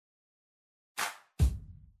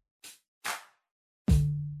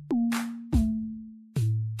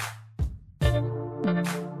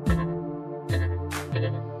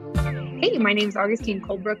Hey, my name is Augustine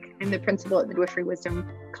Colebrook. I'm the principal at Midwifery Wisdom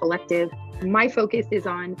Collective. My focus is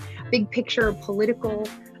on big picture political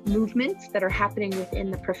movements that are happening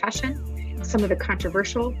within the profession, some of the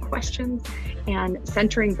controversial questions, and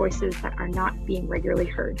centering voices that are not being regularly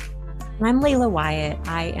heard. I'm Layla Wyatt.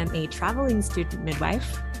 I am a traveling student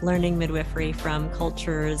midwife, learning midwifery from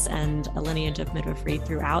cultures and a lineage of midwifery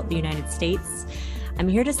throughout the United States. I'm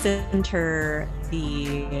here to center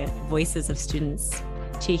the voices of students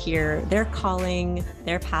to hear their calling,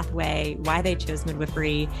 their pathway, why they chose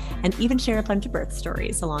midwifery, and even share a bunch of birth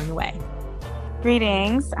stories along the way.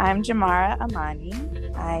 Greetings, I'm Jamara Amani.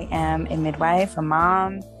 I am a midwife, a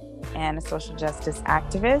mom, and a social justice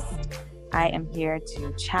activist. I am here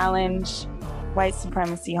to challenge white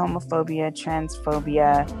supremacy, homophobia,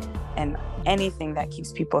 transphobia, and anything that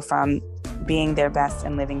keeps people from being their best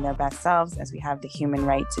and living their best selves, as we have the human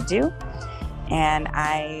right to do. And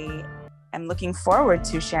I am looking forward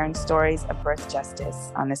to sharing stories of birth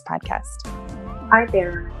justice on this podcast. Hi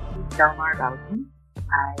there, I'm Delmar Bowden.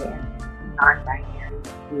 I am non-binary,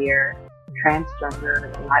 queer,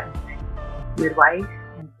 transgender, Latinx, midwife,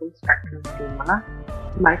 and full-spectrum doula.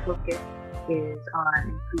 My focus is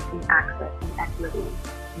on increasing access and equity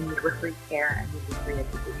in midwifery care and midwifery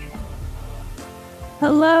education.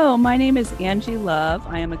 Hello, my name is Angie Love.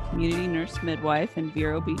 I am a community nurse midwife in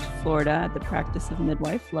Vero Beach, Florida, at the practice of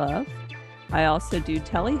Midwife Love. I also do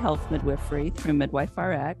telehealth midwifery through Midwife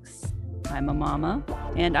RX. I'm a mama,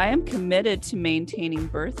 and I am committed to maintaining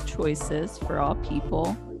birth choices for all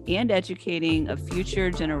people and educating a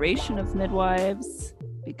future generation of midwives,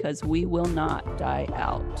 because we will not die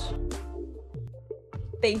out.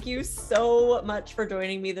 Thank you so much for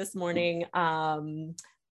joining me this morning.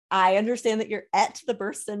 I understand that you're at the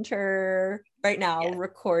birth center right now, yes,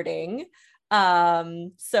 recording.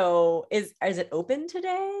 So is it open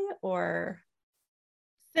today or?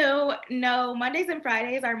 So no, Mondays and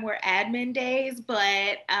Fridays are more admin days,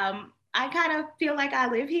 but I kind of feel like I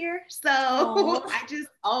live here. So I just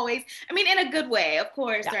always, in a good way, of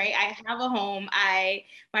course, yeah, right? I have a home.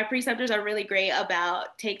 My preceptors are really great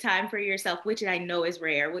about take time for yourself, which I know is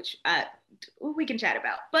rare, which we can chat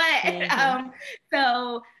about. But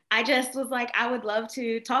so I just was like, I would love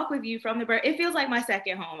to talk with you from the birth. It feels like my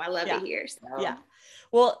second home. I love it here. So. Yeah.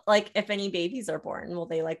 Well, like if any babies are born, will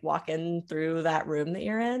they like walk in through that room that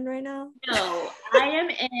you're in right now? No, I am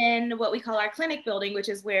in what we call our clinic building, which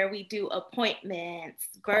is where we do appointments.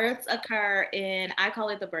 Births occur in, I call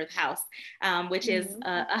it the birth house, which is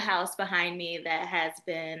a house behind me that has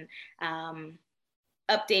been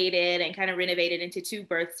updated and kind of renovated into 2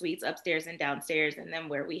 birth suites upstairs and downstairs, and then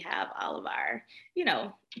where we have all of our,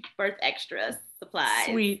 birth extras, supplies,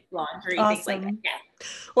 sweet, laundry, awesome, things like that. Yeah.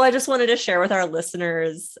 Well, I just wanted to share with our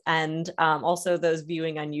listeners and also those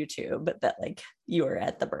viewing on YouTube that like you are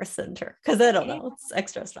at the birth center, because I don't know, it's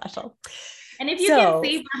extra special. And if you can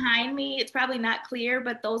see behind me, it's probably not clear,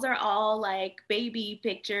 but those are all like baby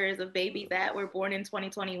pictures of babies that were born in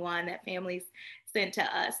 2021 that families sent to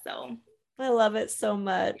us. So I love it so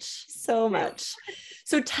much, so much.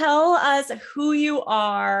 So tell us who you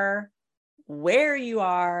are, where you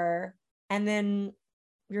are, and then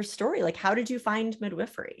your story. Like, how did you find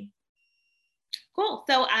midwifery? Cool.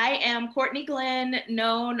 So I am Courtney Glenn,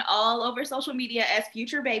 known all over social media as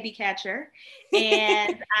Future Babycatcher.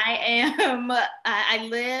 And I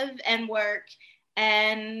live and work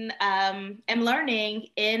and am learning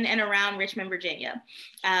in and around Richmond, Virginia.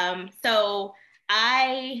 So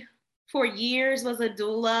I, for years, was a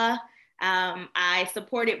doula. I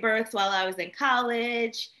supported births while I was in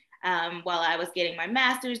college, while I was getting my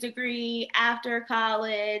master's degree, after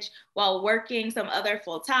college, while working some other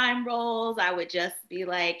full-time roles. I would just be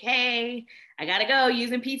like, hey, I gotta go,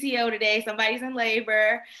 using PTO today, somebody's in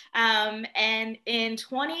labor. And in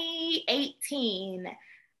 2018,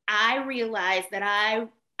 I realized that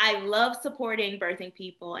I love supporting birthing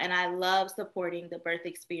people and I love supporting the birth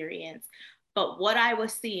experience. But what I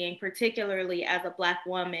was seeing, particularly as a Black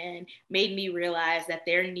woman, made me realize that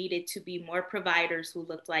there needed to be more providers who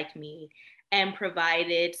looked like me and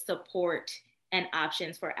provided support and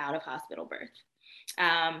options for out-of-hospital birth.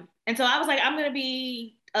 And so I was like, I'm going to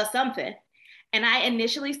be a something. And I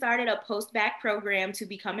initially started a post-bac program to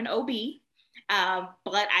become an OB.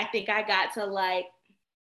 But I think I got to like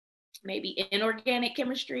maybe inorganic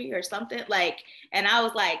chemistry or something and I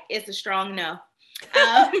was like, it's a strong no.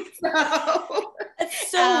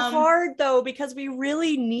 It's so hard though, because we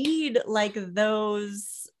really need like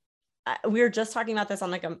those. We were just talking about this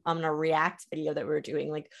on on a React video that we were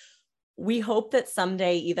doing. Like, we hope that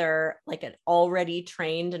someday either like an already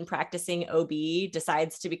trained and practicing OB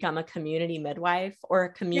decides to become a community midwife, or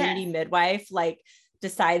a community midwife like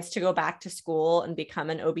decides to go back to school and become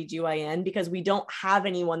an OBGYN, because we don't have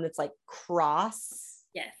anyone that's like cross.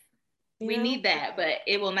 Yes. We need that, but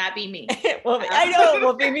it will not be me. I know it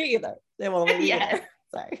won't be me either. It won't be me Yes. either.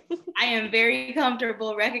 Sorry. I am very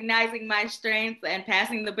comfortable recognizing my strengths and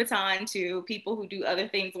passing the baton to people who do other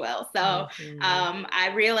things well. So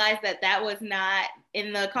I realized that that was not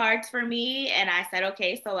in the cards for me. And I said,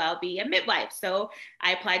 okay, so I'll be a midwife. So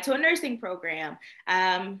I applied to a nursing program.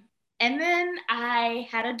 And then I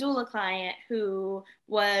had a doula client who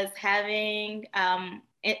was having an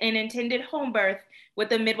intended home birth with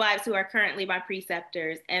the midwives who are currently my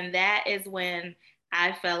preceptors. And that is when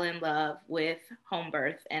I fell in love with home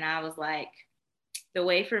birth. And I was like, the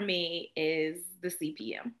way for me is the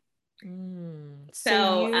CPM.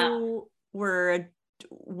 So you were,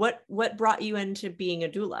 what brought you into being a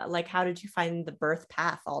doula? Like, how did you find the birth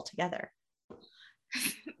path altogether?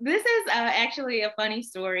 This is actually a funny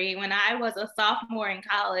story. When I was a sophomore in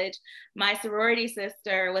college, my sorority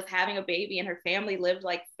sister was having a baby and her family lived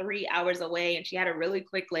like 3 hours away, and she had a really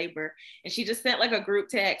quick labor. And she just sent like a group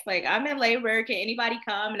text, like, I'm in labor, can anybody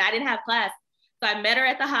come? And I didn't have class. So I met her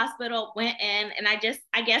at the hospital, went in, and I guess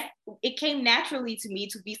it came naturally to me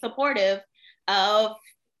to be supportive of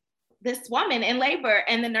this woman in labor.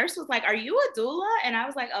 And the nurse was like, are you a doula? And I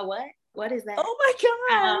was like, oh, what? What is that? Oh my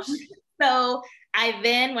gosh. So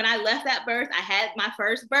when I left that birth, I had my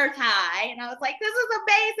first birth high, and I was like, this is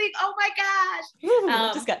amazing. Oh my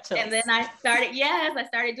gosh. Just got chills. And then I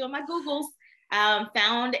started doing my Googles,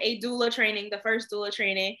 found a doula training, the first doula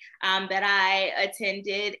training that I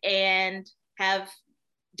attended, and have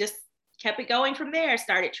just kept it going from there.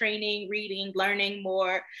 Started training, reading, learning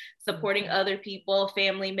more, supporting other people,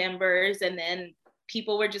 family members. And then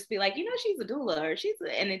people would just be like, she's a doula,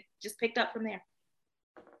 and it just picked up from there.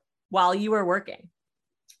 While you were working?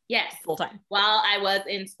 Yes. Full time. While I was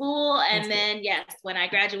in school. And then, yes, when I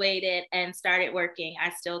graduated and started working,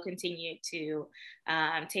 I still continued to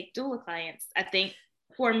take doula clients. I think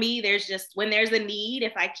for me, when there's a need,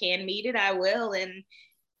 if I can meet it, I will. And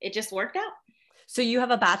it just worked out. So you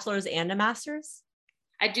have a bachelor's and a master's?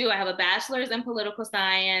 I do. I have a bachelor's in political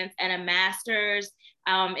science and a master's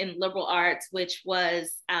in liberal arts, which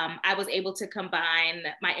was, I was able to combine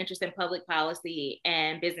my interest in public policy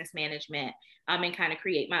and business management and kind of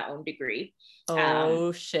create my own degree. Shit.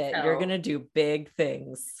 So, you're going to do big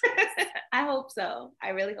things. I hope so. I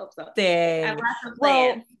really hope so. Dang. I have lots of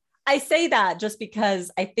plans. Well, I say that just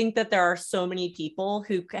because I think that there are so many people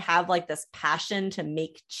who have like this passion to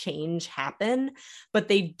make change happen, but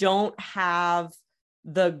they don't have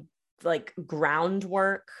the like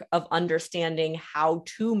groundwork of understanding how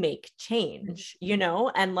to make change,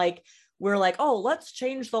 and like, we're like, oh, let's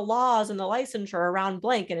change the laws and the licensure around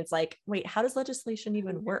blank. And it's like, wait, how does legislation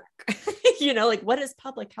even work? Like, what is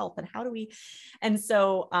public health and how do we, and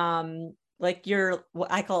so like you're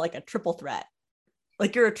what I call like a triple threat.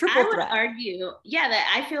 Like you're a triple threat. I would argue,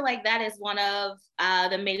 that I feel like that is one of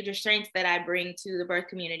the major strengths that I bring to the birth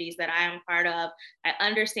communities that I am part of. I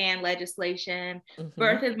understand legislation.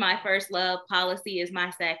 Birth is my first love. Policy is my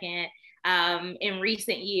second. In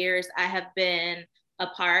recent years, I have been a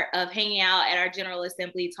part of hanging out at our General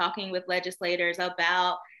Assembly, talking with legislators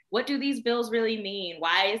about what do these bills really mean?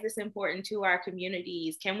 Why is this important to our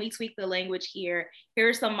communities? Can we tweak the language here? Here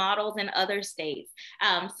are some models in other states.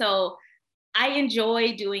 So I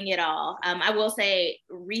enjoy doing it all. I will say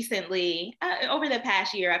recently, over the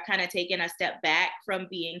past year, I've kind of taken a step back from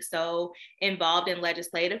being so involved in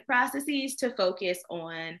legislative processes to focus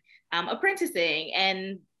on apprenticing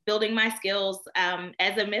and building my skills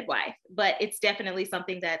as a midwife. But it's definitely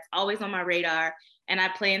something that's always on my radar, and I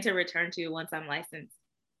plan to return to once I'm licensed.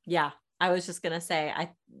 Yeah. I was just going to say,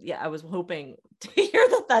 I was hoping to hear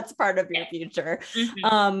that that's part of your future.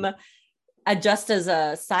 Just as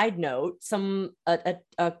a side note,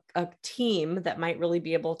 a team that might really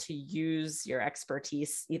be able to use your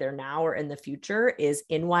expertise either now or in the future is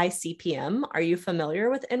NYCPM. Are you familiar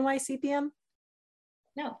with NYCPM?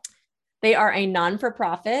 No. They are a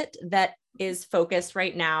non-for-profit that is focused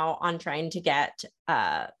right now on trying to get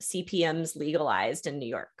CPMs legalized in New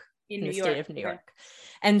York, in the state of New York.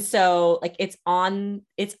 And so like it's going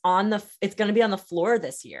to be on the floor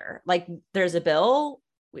this year. Like there's a bill.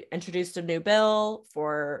 We introduced a new bill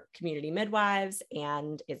for community midwives,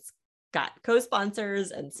 and it's got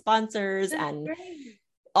co-sponsors and sponsors. That's and great.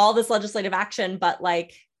 All this legislative action, but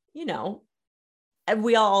like,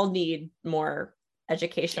 we all need more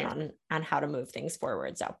education on how to move things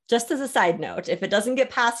forward. So just as a side note, if it doesn't get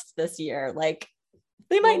passed this year, like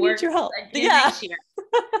they might need your help. Next year.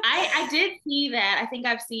 I did see that. I think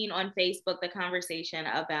I've seen on Facebook the conversation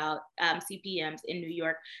about CPMs in New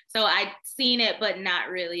York. So I'd seen it, but not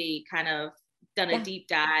really kind of done a deep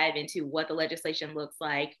dive into what the legislation looks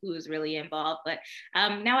like, who's really involved. But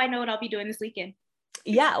now I know what I'll be doing this weekend.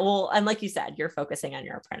 Yeah, well, and like you said, you're focusing on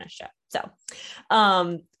your apprenticeship. So,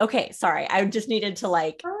 okay, sorry, I just needed to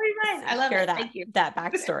like I love share it. Thank you. that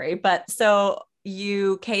backstory. But so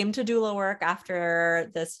you came to doula work after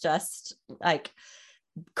this just like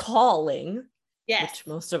calling, yes, which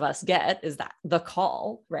most of us get is that the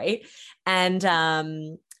call, right? And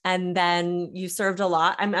then you served a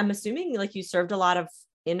lot. I'm assuming like you served a lot of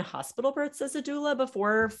in hospital births as a doula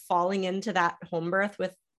before falling into that home birth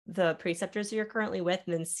with the preceptors you're currently with,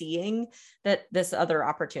 and then seeing that this other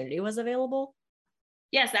opportunity was available?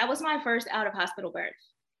 Yes, that was my first out of hospital birth.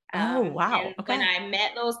 Oh, wow. And Okay. when I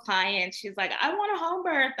met those clients, she's like, I want a home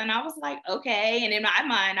birth. And I was like, okay. And in my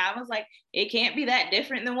mind, I was like, it can't be that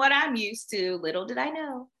different than what I'm used to. Little did I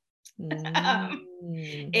know.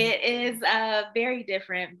 It is very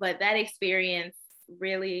different, but that experience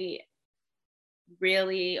really,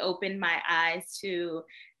 really opened my eyes to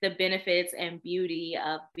the benefits and beauty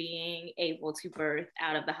of being able to birth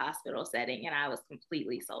out of the hospital setting. And I was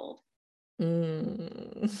completely sold. Yeah,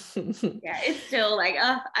 it's still like,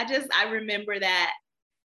 I remember that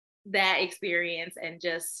experience and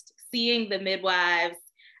just seeing the midwives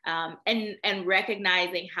and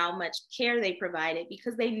recognizing how much care they provided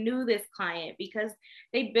because they knew this client, because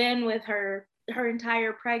they'd been with her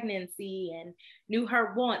entire pregnancy and knew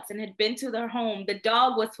her wants and had been to their home. The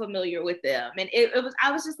dog was familiar with them. And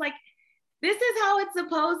I was just like, this is how it's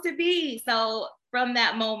supposed to be. So from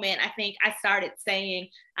that moment, I think I started saying,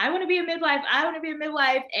 I want to be a midwife. I want to be a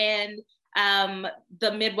midwife. And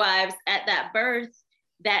the midwives at that birth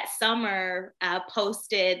that summer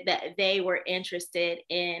posted that they were interested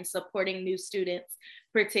in supporting new students,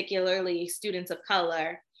 particularly students of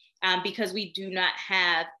color, because we do not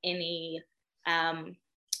have any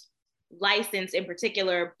licensed, in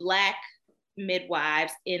particular, Black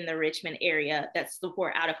midwives in the Richmond area that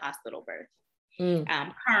support out of hospital birth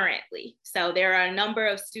currently. So there are a number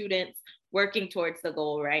of students working towards the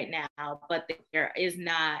goal right now, but there is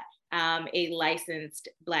not a licensed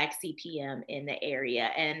Black CPM in the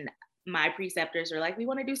area. And my preceptors are like, we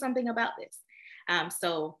want to do something about this.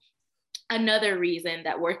 So another reason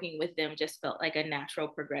that working with them just felt like a natural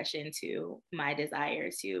progression to my desire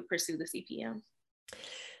to pursue the CPM.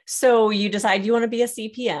 So you decide you want to be a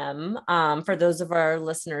CPM. For those of our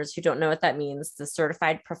listeners who don't know what that means, the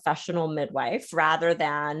certified professional midwife rather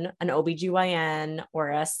than an OBGYN or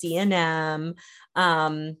a CNM.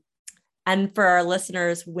 And for our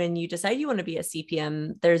listeners, when you decide you want to be a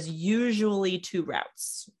CPM, there's usually two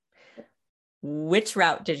routes. Which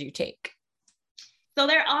route did you take? So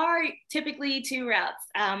there are typically two routes.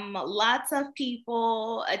 Lots of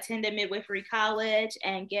people attend a midwifery college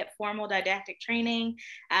and get formal didactic training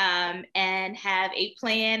and have a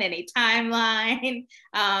plan and a timeline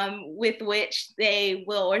with which they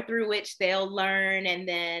will, or through which they'll learn and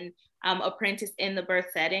then apprentice in the birth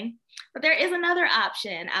setting. But there is another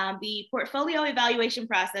option, the portfolio evaluation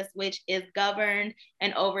process, which is governed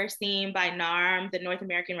and overseen by NARM, the North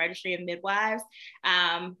American Registry of Midwives.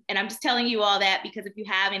 And I'm just telling you all that because if you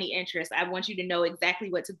have any interest, I want you to know exactly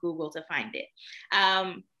what to Google to find it.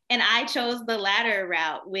 And I chose the latter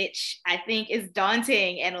route, which I think is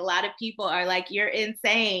daunting. And a lot of people are like, you're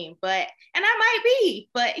insane, and I might be,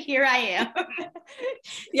 but here I am.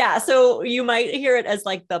 Yeah. So you might hear it as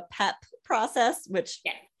like the PEP process, which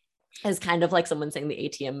is kind of like someone saying the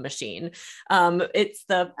ATM machine. It's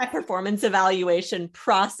the performance evaluation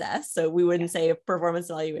process. So we wouldn't say performance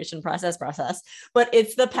evaluation process, but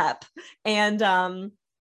it's the PEP. And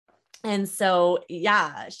so,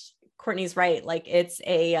 yeah, Courtney's right. Like it's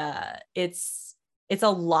a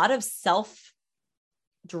lot of self-driven,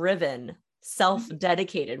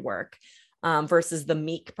 self-dedicated work versus the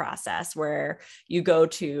MEEK process where you go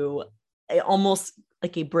to almost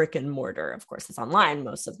like a brick and mortar, of course it's online,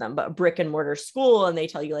 most of them, but a brick and mortar school. And they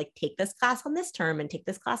tell you like, take this class on this term and take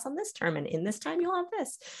this class on this term. And in this time you'll have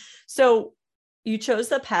this. So you chose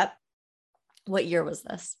the PEP. What year was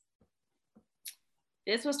this?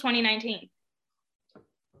 This was 2019.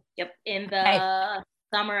 Yep. In the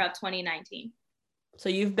summer of 2019. So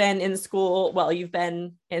you've been in school. Well, you've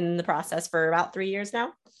been in the process for about 3 years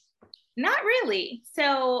now. Not really.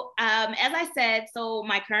 So as I said, so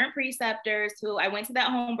my current preceptors who I went to that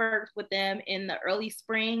home birth with them in the early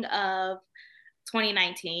spring of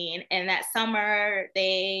 2019. And that summer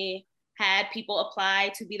they had people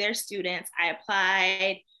apply to be their students. I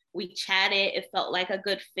applied, we chatted, it felt like a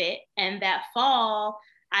good fit. And that fall,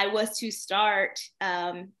 I was to start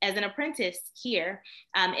as an apprentice here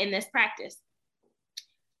in this practice.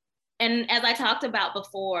 And as I talked about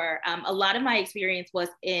before, a lot of my experience was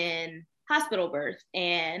in hospital birth.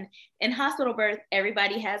 And in hospital birth,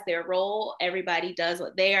 everybody has their role. Everybody does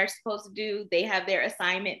what they are supposed to do. They have their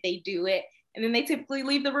assignment, they do it, and then they typically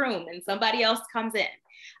leave the room and somebody else comes in.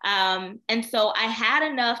 And so I had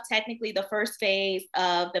enough, technically the first phase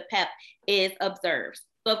of the PEP is observes.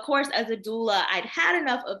 So of course, as a doula, I'd had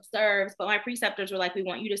enough observes, but my preceptors were like, we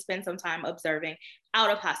want you to spend some time observing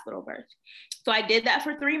out of hospital birth. So I did that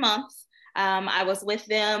for 3 months. I was with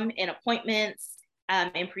them in appointments,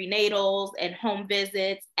 in prenatals and home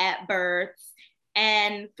visits at births.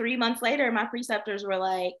 And 3 months later, my preceptors were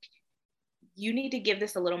like, you need to give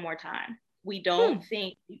this a little more time. We don't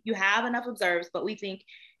think you have enough observes, but we think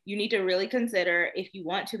you need to really consider if you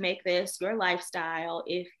want to make this your lifestyle,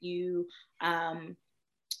 if you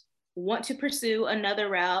want to pursue another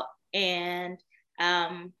route, and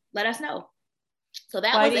let us know. So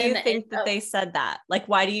that why was do you think that they said that? Like,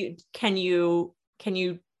 why do you, can you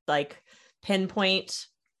like pinpoint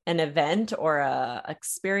an event or a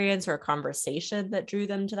experience or a conversation that drew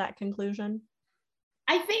them to that conclusion?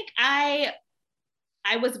 I think I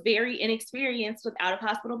was very inexperienced with out of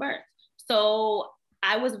hospital birth. So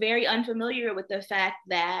I was very unfamiliar with the fact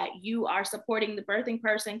that you are supporting the birthing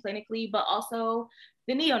person clinically, but also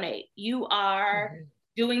the neonate. You are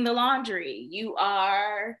doing the laundry. You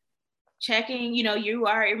are checking, you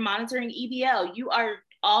are monitoring EBL. You are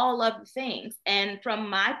all of the things. And from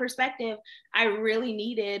my perspective, I really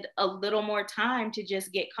needed a little more time to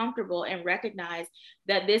just get comfortable and recognize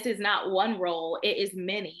that this is not one role, it is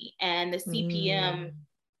many. And the CPM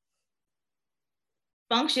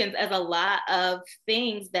functions as a lot of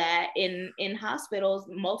things that in hospitals,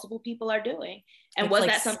 multiple people are doing. And it's was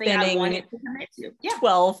like that something I wanted to commit to? Yeah.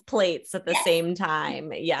 12 plates at the same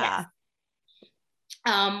time. Yeah.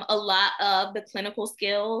 Yes. A lot of the clinical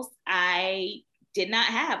skills I did not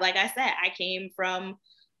have. Like I said, I came from,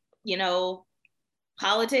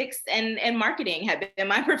 politics and marketing had been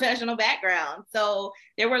my professional background. So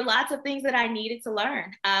there were lots of things that I needed to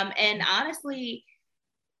learn. And honestly,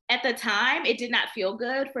 at the time, it did not feel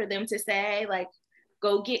good for them to say, like,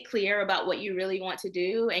 go get clear about what you really want to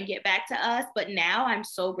do and get back to us. But now I'm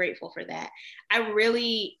so grateful for that. I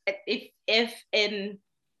really, if in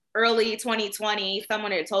early 2020,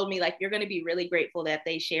 someone had told me, like, you're going to be really grateful that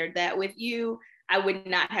they shared that with you, I would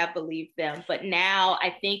not have believed them. But now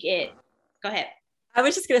I think go ahead. I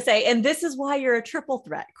was just going to say, and this is why you're a triple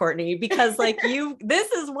threat, Courtney, because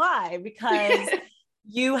this is why, because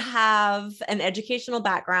you have an educational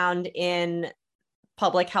background in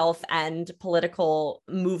public health and political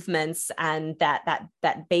movements and that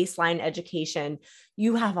baseline education.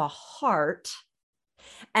 You have a heart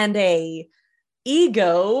and a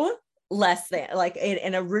ego less than, like,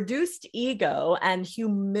 in a reduced ego and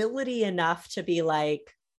humility enough to be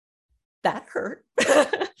like, that hurt,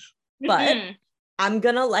 but I'm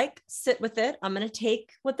gonna sit with it. I'm gonna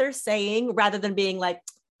take what they're saying rather than being like,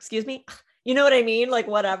 excuse me, you know what I mean? Like,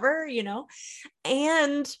 whatever,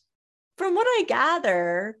 and from what I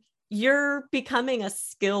gather, you're becoming a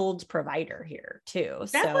skilled provider here too.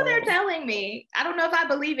 That's what they're telling me. I don't know if I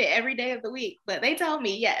believe it every day of the week, but they tell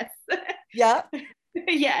me yes. Yeah.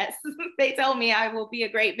 Yes. They tell me I will be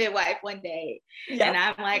a great midwife one day. Yep. And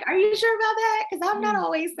I'm like, are you sure about that? Because I'm not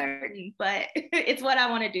always certain, but it's what I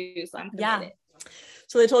want to do. So I'm committed. Yeah.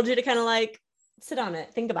 So they told you to kind of sit on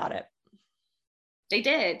it, think about it. They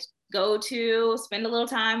did. Go to spend a little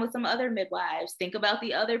time with some other midwives, think about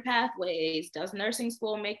the other pathways. Does nursing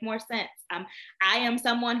school make more sense? I am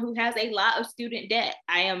someone who has a lot of student debt.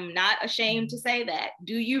 I am not ashamed to say that.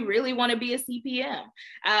 Do you really want to be a CPM?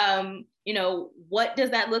 What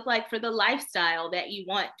does that look like for the lifestyle that you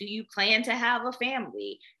want? Do you plan to have a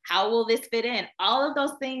family? How will this fit in? All of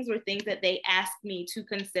those things were things that they asked me to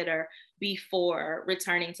consider before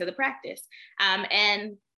returning to the practice.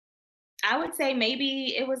 And I would say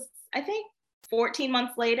maybe it was, 14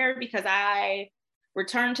 months later, because I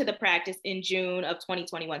returned to the practice in June of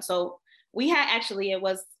 2021. So we had it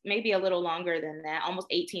was maybe a little longer than that, almost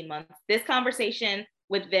 18 months. This conversation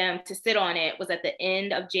with them to sit on it was at the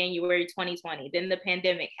end of January 2020. Then the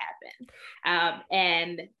pandemic happened.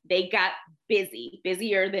 And they got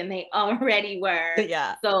busier than they already were.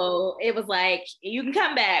 Yeah. So it was like, you can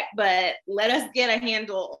come back, but let us get a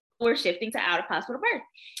handle. We're shifting to out of hospital birth.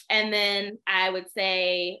 And then I would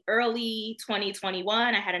say early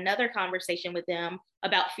 2021, I had another conversation with them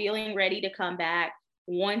about feeling ready to come back,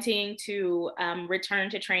 wanting to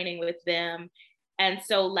return to training with them. And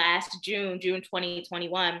so last June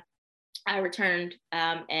 2021, I returned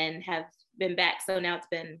and have been back. So now it's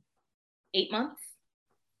been 8 months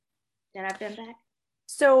that I've been back.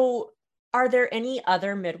 So are there any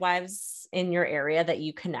other midwives in your area that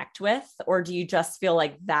you connect with, or do you just feel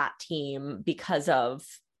like that team, because of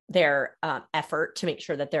their effort to make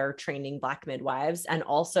sure that they're training Black midwives and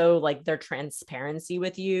also like their transparency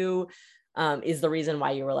with you, is the reason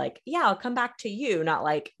why you were like, yeah, I'll come back to you, not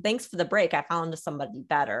like, thanks for the break, I found somebody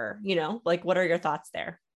better, like, what are your thoughts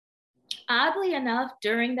there? Oddly enough,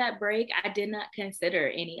 during that break, I did not consider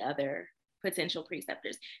any other potential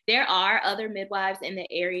preceptors. There are other midwives in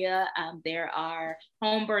the area. There are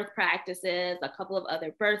home birth practices, a couple of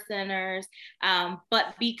other birth centers.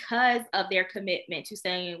 But because of their commitment to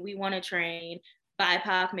saying we want to train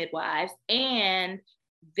BIPOC midwives, and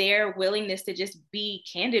their willingness to just be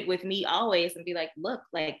candid with me always and be like, look,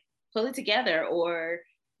 like, pull it together, or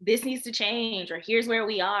this needs to change, or here's where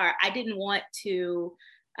we are. I didn't want to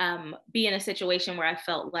be in a situation where I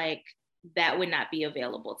felt like that would not be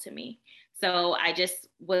available to me. So I just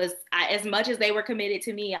was, as much as they were committed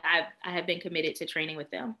to me, I have been committed to training with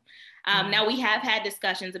them. Now we have had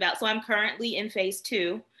discussions about, so I'm currently in phase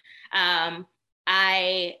 2.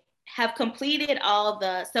 I have completed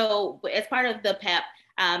so as part of the PEP,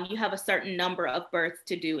 you have a certain number of births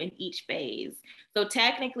to do in each phase. So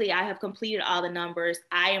technically I have completed all the numbers.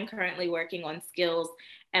 I am currently working on skills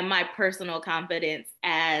and my personal confidence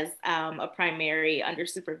as a primary under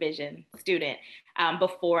supervision student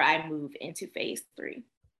before I move into phase 3.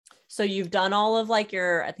 So you've done all of like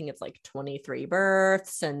I think it's like 23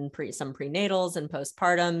 births and some prenatals and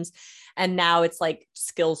postpartums. And now it's like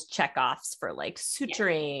skills checkoffs for like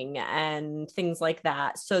suturing and things like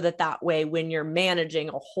that. So that way, when you're managing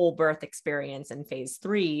a whole birth experience in phase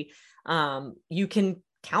 3, you can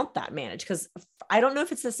count that manage. Cause I don't know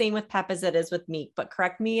if it's the same with PEP as it is with Meek, but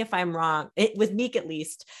correct me if I'm wrong. With Meek, at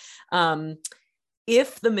least,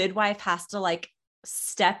 if the midwife has to like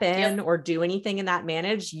step in or do anything in that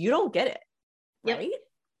manage, you don't get it. Right.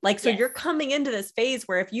 Like, so you're coming into this phase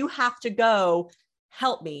where if you have to go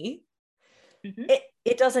help me,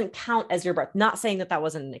 it doesn't count as your birth. Not saying that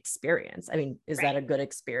wasn't an experience. I mean, is that a good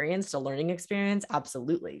experience, a learning experience?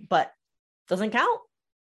 Absolutely. But doesn't count.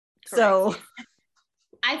 Correct. So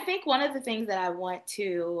I think one of the things that I want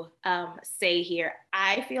to say here,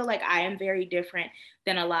 I feel like I am very different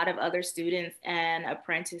than a lot of other students and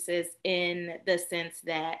apprentices in the sense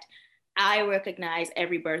that I recognize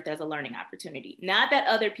every birth as a learning opportunity. Not that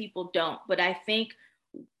other people don't, but I think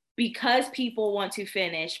because people want to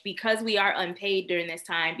finish, because we are unpaid during this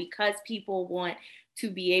time, because people want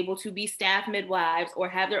to be able to be staff midwives or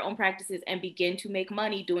have their own practices and begin to make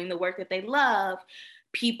money doing the work that they love,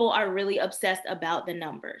 people are really obsessed about the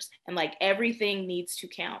numbers and like everything needs to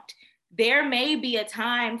count. There may be a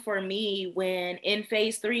time for me when in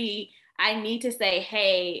phase 3, I need to say,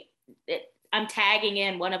 hey, I'm tagging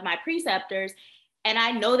in one of my preceptors and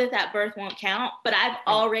I know that birth won't count, but I've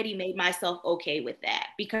already made myself okay with that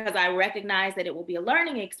because I recognize that it will be a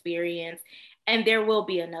learning experience and there will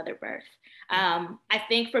be another birth. I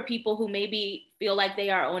think for people who maybe feel like they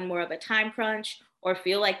are on more of a time crunch or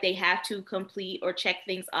feel like they have to complete or check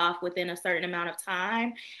things off within a certain amount of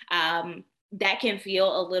time, that can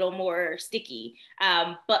feel a little more sticky.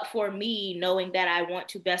 But for me, knowing that I want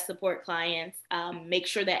to best support clients, make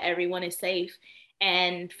sure that everyone is safe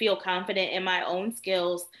and feel confident in my own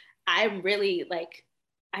skills, I'm really like,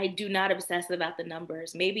 I do not obsess about the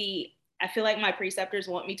numbers. Maybe I feel like my preceptors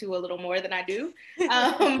want me to a little more than I do,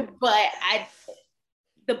 but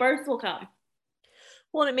the births will come.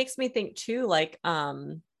 Well, it makes me think too, like,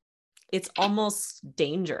 it's almost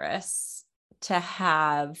dangerous to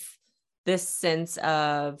have this sense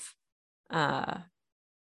of, I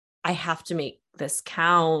have to make this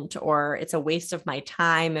count, or it's a waste of my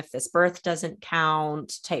time if this birth doesn't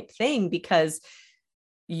count type thing, because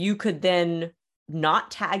you could then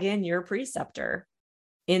not tag in your preceptor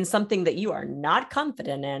in something that you are not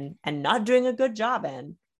confident in and not doing a good job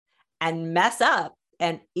in and mess up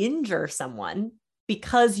and injure someone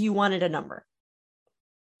because you wanted a number.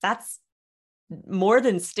 That's more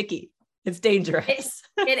than sticky. It's dangerous.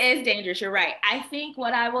 It is dangerous. You're right. I think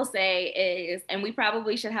what I will say is, and we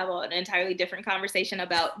probably should have an entirely different conversation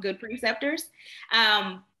about good preceptors.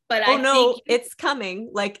 But I think it's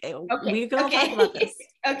coming. Like, we're going to talk about this.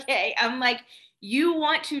 Okay. I'm like, you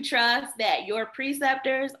want to trust that your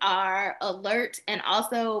preceptors are alert and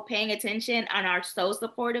also paying attention and are so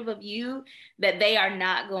supportive of you that they are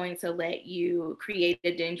not going to let you create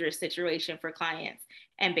a dangerous situation for clients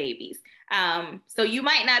and babies. So you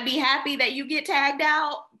might not be happy that you get tagged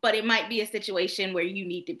out, but it might be a situation where you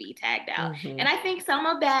need to be tagged out. Mm-hmm. And I think some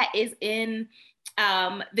of that is in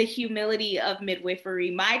the humility of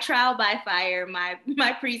midwifery. My trial by fire,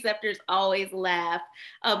 my preceptors always laugh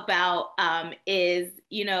about is,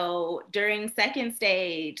 you know, during second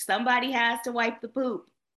stage, somebody has to wipe the poop.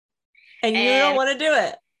 And you don't want to do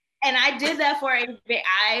it. And I did that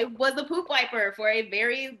I was a poop wiper for a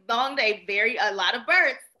very long day, a lot of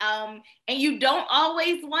births. And you don't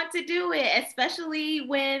always want to do it, especially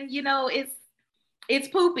when, you know, it's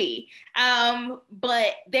poopy.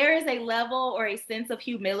 But there is a level or a sense of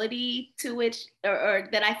humility to which, or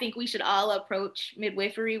that I think we should all approach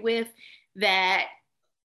midwifery with, that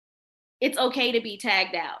it's okay to be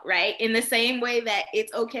tagged out, right? In the same way that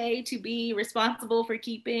it's okay to be responsible for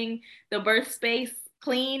keeping the birth space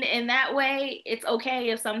clean in that way, it's okay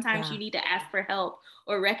if sometimes you need to ask for help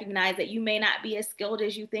or recognize that you may not be as skilled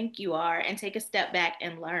as you think you are, and take a step back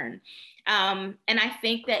and learn. And I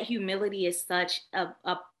think that humility is such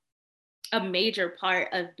a major part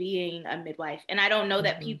of being a midwife. And I don't know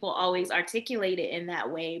that people always articulate it in that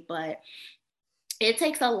way, but it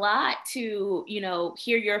takes a lot to, you know,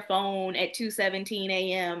 hear your phone at 2:17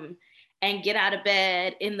 a.m. and get out of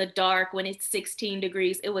bed in the dark when it's 16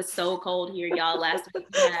 degrees. It was so cold here, y'all, last week.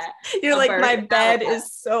 You're like, my bed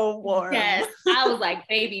is so warm. Yes. I was like,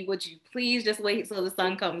 baby, would you please just wait till the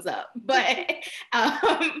sun comes up? But,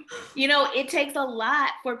 you know, it takes a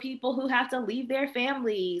lot for people who have to leave their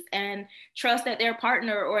families and trust that their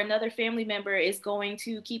partner or another family member is going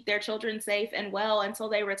to keep their children safe and well until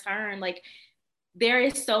they return. Like, there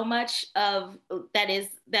is so much of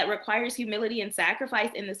that requires humility and sacrifice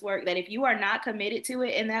in this work, that if you are not committed to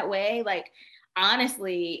it in that way, like,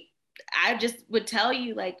 honestly, I just would tell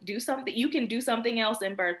you, like, do something. You can do something else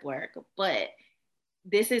in birth work, but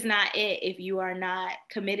this is not it if you are not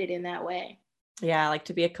committed in that way. Yeah, like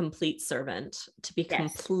to be a complete servant, to be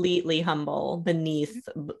completely humble beneath,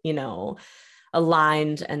 you know,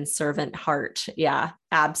 aligned and servant heart. Yeah,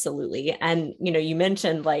 absolutely. And, you know, you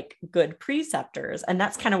mentioned like good preceptors, and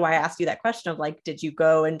that's kind of why I asked you that question of like, did you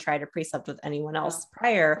go and try to precept with anyone else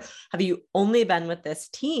prior? Have you only been with this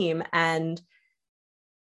team? And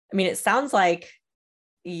I mean, it sounds like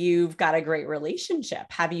you've got a great relationship.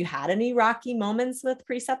 Have you had any rocky moments with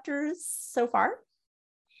preceptors so far?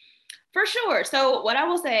 For sure. So what I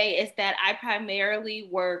will say is that I primarily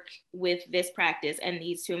work with this practice and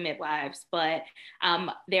these two midwives, but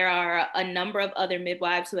there are a number of other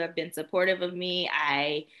midwives who have been supportive of me.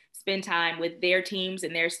 I spend time with their teams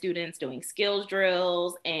and their students doing skills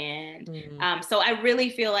drills. And so I really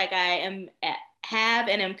feel like I have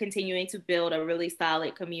and am continuing to build a really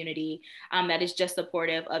solid community that is just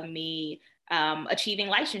supportive of me achieving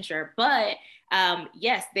licensure. But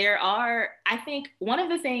yes, there are, I think one of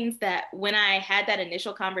the things that when I had that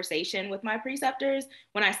initial conversation with my preceptors,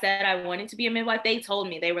 when I said I wanted to be a midwife, they told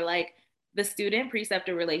me, they were like, the student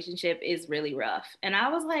preceptor relationship is really rough. And I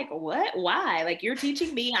was like, what? Why? Like, you're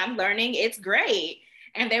teaching me, I'm learning, it's great.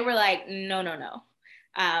 And they were like, no.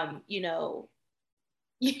 You know,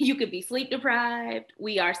 you could be sleep deprived.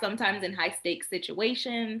 We are sometimes in high stakes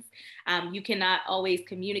situations. You cannot always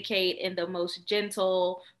communicate in the most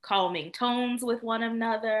gentle, calming tones with one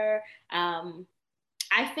another.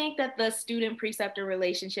 I think that the student preceptor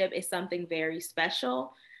relationship is something very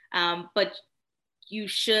special, but you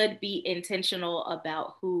should be intentional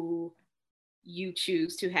about who you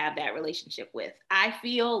choose to have that relationship with. I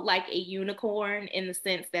feel like a unicorn in the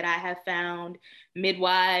sense that I have found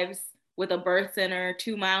midwives with a birth center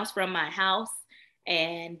 2 miles from my house,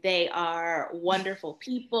 and they are wonderful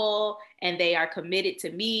people, and they are committed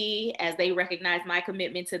to me as they recognize my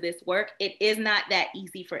commitment to this work. It is not that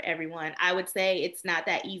easy for everyone. I would say it's not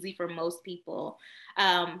that easy for most people.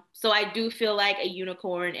 So I do feel like a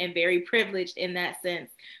unicorn and very privileged in that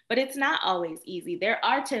sense, but it's not always easy. There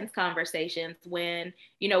are tense conversations when,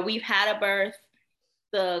 you know, we've had a birth,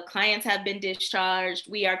 the clients have been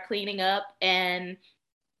discharged, we are cleaning up, and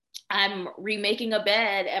I'm remaking a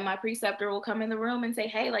bed, and my preceptor will come in the room and say,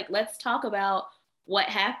 hey, like, let's talk about what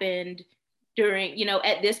happened during, you know,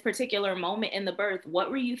 at this particular moment in the birth. What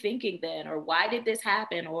were you thinking then? Or why did this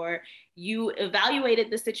happen? Or you evaluated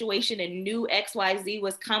the situation and knew XYZ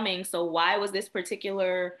was coming, so why was this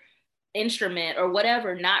particular instrument or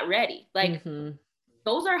whatever not ready? Like,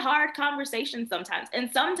 those are hard conversations sometimes. And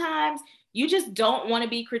sometimes you just don't want to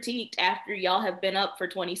be critiqued after y'all have been up for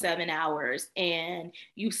 27 hours and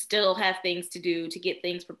you still have things to do to get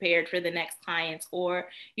things prepared for the next clients, or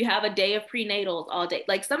you have a day of prenatals all day.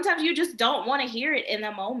 Like, sometimes you just don't want to hear it in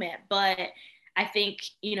the moment. But I think,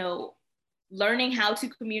 you know, learning how to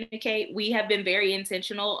communicate, we have been very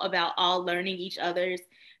intentional about all learning each other's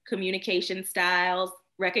communication styles,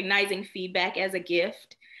 recognizing feedback as a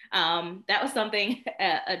gift. That was something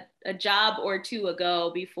a job or two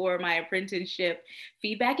ago before my apprenticeship.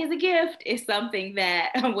 Feedback is a gift is something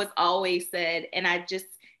that was always said. And I've just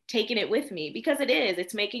taken it with me because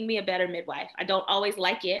it's making me a better midwife. I don't always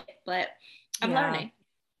like it, but I'm learning.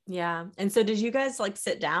 Yeah. And so did you guys like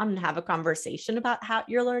sit down and have a conversation about how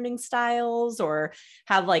your learning styles, or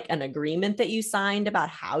have like an agreement that you signed about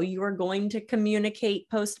how you were going to communicate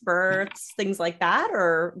post births, things like that?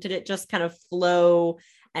 Or did it just kind of flow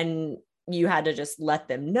and you had to just let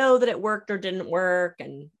them know that it worked or didn't work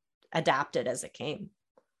and adapt it as it came?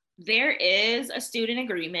 There is a student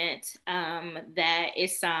agreement that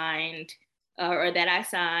is signed or that I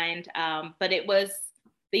signed, but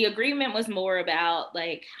the agreement was more about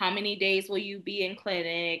like, how many days will you be in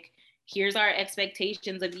clinic? Here's our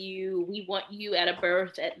expectations of you. We want you at a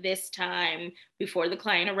birth at this time before the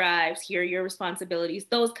client arrives. Here are your responsibilities,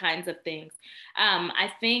 those kinds of things.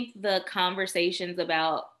 I think the conversations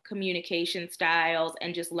about communication styles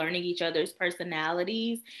and just learning each other's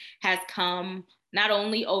personalities has come not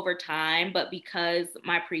only over time, but because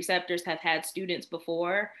my preceptors have had students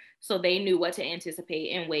before, so they knew what to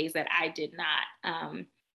anticipate in ways that I did not.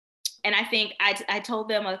 And I think I told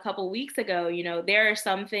them a couple weeks ago, there are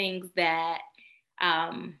some things that,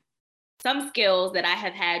 some skills that I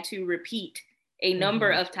have had to repeat a number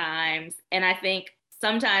of times. And I think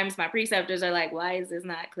sometimes my preceptors are like, why is this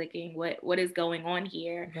not clicking? What is going on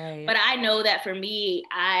here? Right. But I know that for me,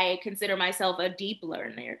 I consider myself a deep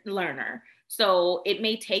learner. So it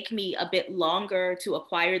may take me a bit longer to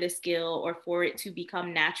acquire the skill or for it to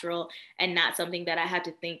become natural and not something that I have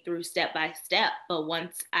to think through step by step. But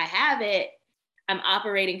once I have it, I'm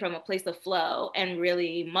operating from a place of flow and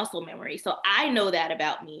really muscle memory. So I know that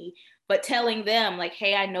about me, but telling them like,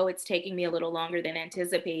 hey, I know it's taking me a little longer than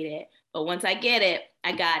anticipated, but once I get it,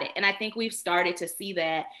 I got it. And I think we've started to see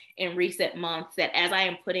that in recent months, that as I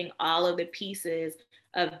am putting all of the pieces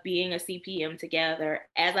of being a CPM together,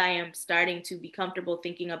 as I am starting to be comfortable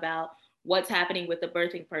thinking about what's happening with the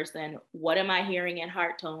birthing person, what am I hearing in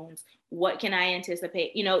heart tones, what can I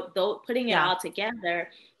anticipate, putting it all together,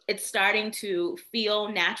 it's starting to feel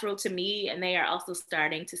natural to me. And they are also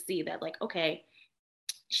starting to see that like, okay,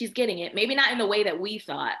 she's getting it. Maybe not in the way that we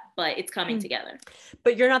thought, but it's coming together.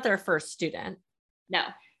 But you're not their first student. No.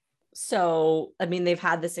 So, I mean, they've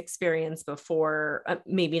had this experience before,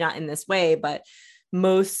 maybe not in this way, but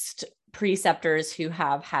most preceptors who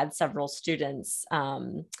have had several students,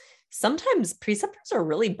 sometimes preceptors are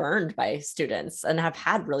really burned by students and have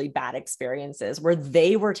had really bad experiences where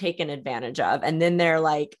they were taken advantage of. And then they're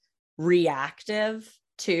like reactive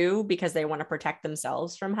too, because they want to protect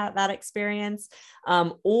themselves from that experience.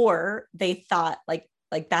 Or they thought like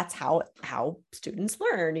that's how students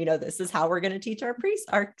learn, this is how we're going to teach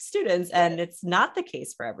our students. And it's not the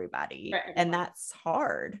case for everybody. And that's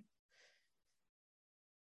hard.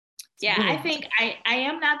 Yeah, I think I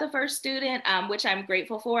am not the first student, which I'm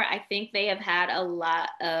grateful for. I think they have had a lot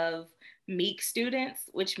of meek students,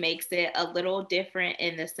 which makes it a little different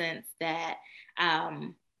in the sense that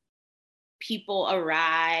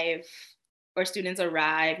students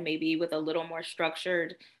arrive maybe with a little more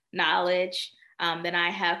structured knowledge than I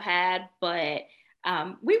have had, but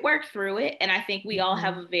we work through it. And I think we all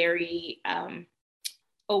have a very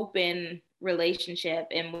open relationship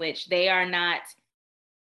in which they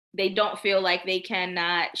don't feel like they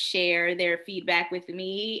cannot share their feedback with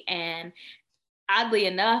me. And oddly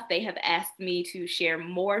enough, they have asked me to share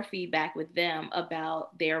more feedback with them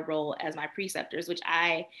about their role as my preceptors, which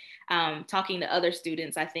talking to other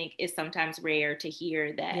students, I think is sometimes rare to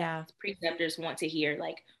hear that preceptors want to hear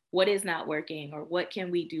like, what is not working or what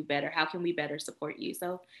can we do better? How can we better support you?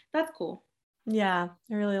 So that's cool. Yeah,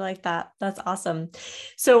 I really like that. That's awesome.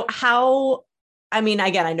 So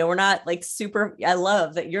again, I know we're not like I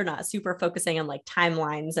love that you're not super focusing on like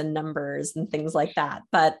timelines and numbers and things like that,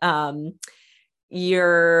 but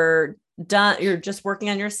you're just working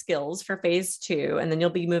on your skills for phase 2, and then you'll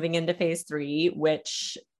be moving into phase 3,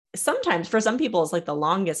 which sometimes for some people is like the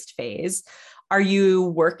longest phase. Are you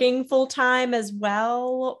working full time as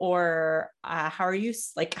well? Or how are you,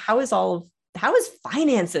 like, how is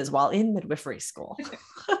finances while in midwifery school?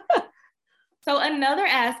 So another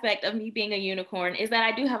aspect of me being a unicorn is that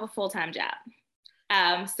I do have a full-time job.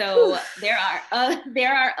 So there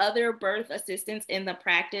are other birth assistants in the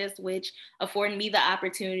practice, which afford me the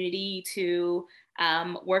opportunity to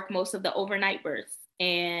work most of the overnight births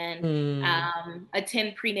and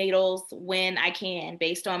attend prenatals when I can,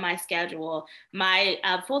 based on my schedule. My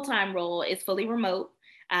full-time role is fully remote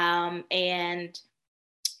and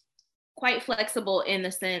quite flexible in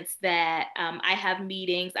the sense that I have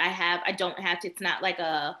meetings. It's not like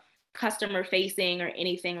a customer facing or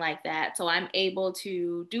anything like that. So I'm able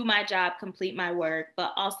to do my job, complete my work,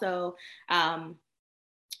 but also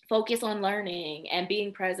focus on learning and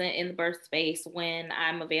being present in the birth space when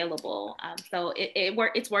I'm available. So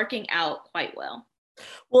it's working out quite well.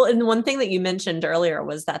 Well, and one thing that you mentioned earlier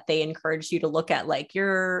was that they encouraged you to look at like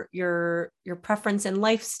your preference in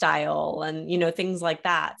lifestyle and, things like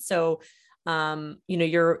that. So,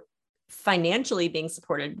 you're financially being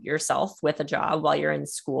supported yourself with a job while you're in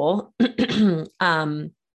school.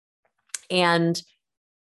 And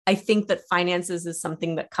I think that finances is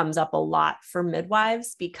something that comes up a lot for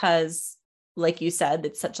midwives because, like you said,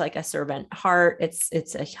 it's such like a servant heart.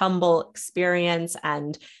 It's a humble experience,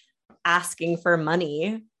 and asking for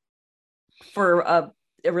money for a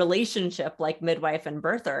relationship like midwife and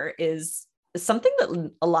birther is something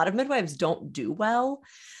that a lot of midwives don't do well.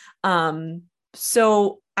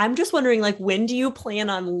 So I'm just wondering, like, when do you plan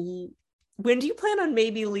on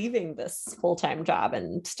maybe leaving this full-time job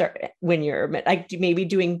and start when you're like maybe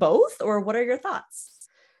doing both, or what are your thoughts?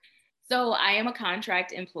 So I am a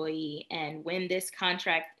contract employee, and when this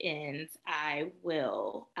contract ends, I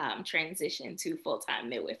will transition to full-time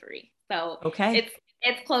midwifery. So okay,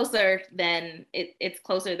 it's closer than it's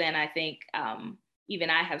closer than I think even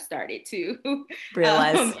I have started to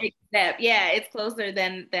realize. Accept. Yeah, it's closer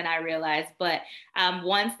than I realized. But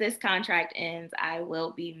once this contract ends, I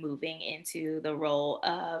will be moving into the role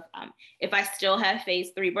of if I still have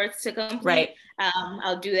phase 3 births to complete, right.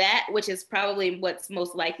 I'll do that, which is probably what's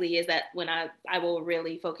most likely is that when I will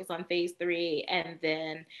really focus on phase 3 and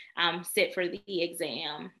then sit for the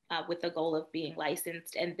exam with the goal of being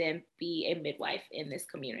licensed and then be a midwife in this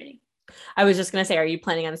community. I was just going to say, are you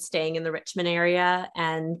planning on staying in the Richmond area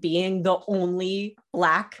and being the only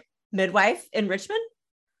Black midwife in Richmond?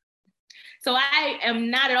 So I am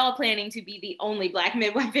not at all planning to be the only Black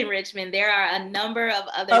midwife in Richmond. There are a number of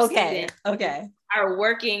other students who are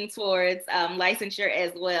working towards licensure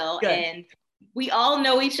as well. Good. And we all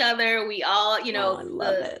know each other. We all,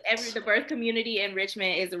 the birth community in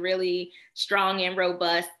Richmond is really strong and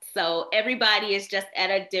robust. So everybody is just at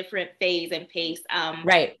a different phase and pace.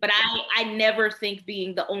 Right. But I never think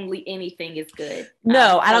being the only anything is good.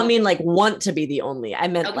 No, I don't mean like want to be the only. I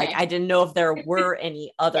meant like, I didn't know if there were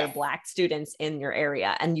any other Black students in your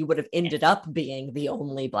area and you would have ended up being the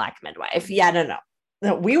only Black midwife. Yeah, no.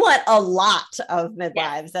 We want a lot of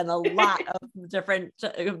midwives and a lot of different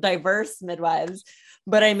diverse midwives.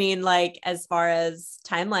 But I mean, like, as far as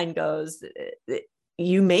timeline goes,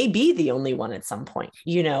 you may be the only one at some point,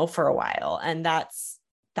 for a while. And that's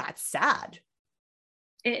sad.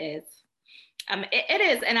 It is. It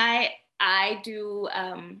is. And I do.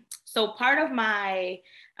 So part of my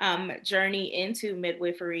journey into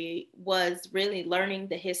midwifery was really learning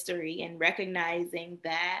the history and recognizing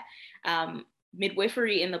that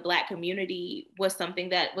midwifery in the Black community was something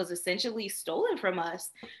that was essentially stolen from us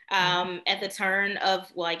at the turn of,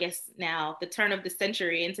 the turn of the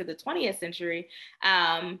century into the 20th century.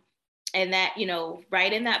 And that,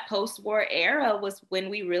 right in that post-war era was when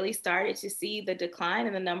we really started to see the decline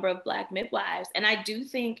in the number of Black midwives. And I do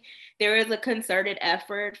think there is a concerted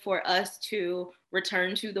effort for us to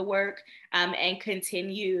return to the work and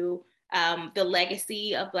continue the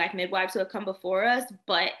legacy of Black midwives who have come before us,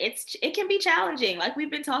 but it can be challenging. Like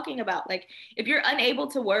we've been talking about, like if you're unable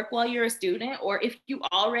to work while you're a student, or if you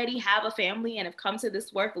already have a family and have come to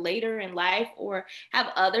this work later in life, or have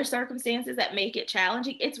other circumstances that make it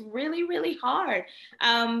challenging, it's really, really hard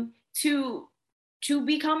to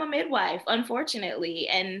become a midwife, unfortunately.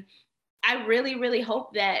 And I really, really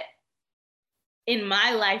hope that in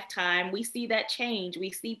my lifetime, we see that change.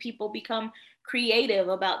 We see people become creative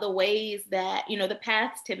about the ways that, the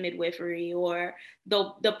paths to midwifery or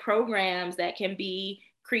the programs that can be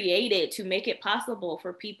created to make it possible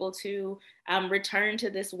for people to return to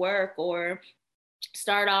this work or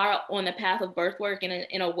start out on the path of birth work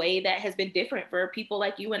in a way that has been different for people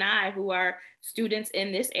like you and I who are students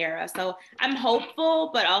in this era. So I'm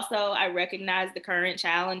hopeful, but also I recognize the current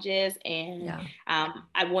challenges, and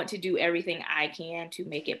I want to do everything I can to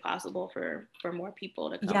make it possible for more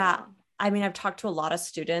people to come on. I mean, I've talked to a lot of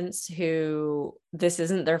students who this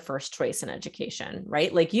isn't their first choice in education,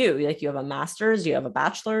 right? Like you have a master's, you have a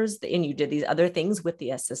bachelor's, and you did these other things with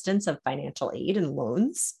the assistance of financial aid and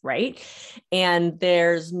loans, right? And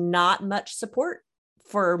there's not much support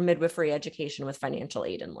for midwifery education with financial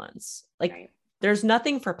aid and loans. Like there's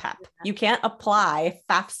nothing for PEP. You can't apply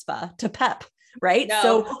FAFSA to PEP, right?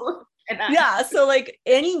 No. So like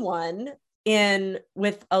anyone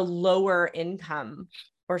with a lower income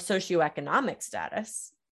or socioeconomic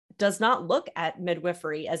status does not look at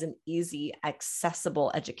midwifery as an easy, accessible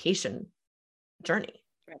education journey.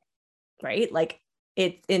 right? Like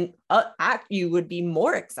it's in you would be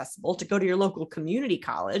more accessible to go to your local community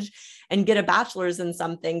college and get a bachelor's in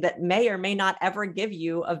something that may or may not ever give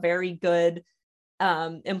you a very good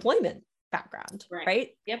employment background,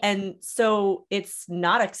 right? Yep. And so it's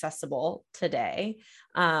not accessible today.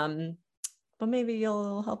 But maybe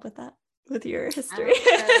you'll help with that with your history.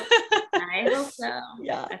 I hope so.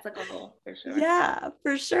 Yeah. That's a goal for sure. Yeah,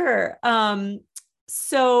 for sure.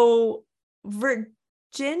 So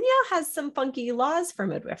Virginia has some funky laws for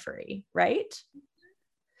midwifery, right?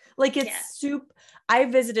 Like it's I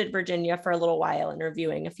visited Virginia for a little while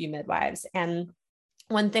interviewing a few midwives. And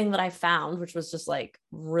one thing that I found, which was just like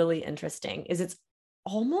really interesting, is it's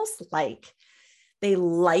almost like they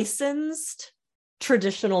licensed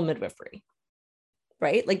traditional midwifery,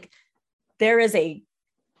 right? Like there is a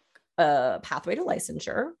pathway to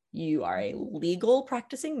licensure. You are a legal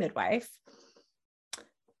practicing midwife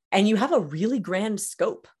and you have a really grand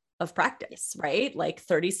scope of practice, right? Like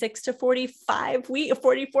 36 to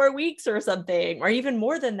 44 weeks or something, or even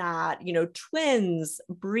more than that, you know, twins,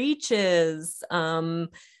 breeches,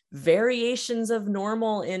 variations of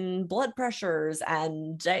normal in blood pressures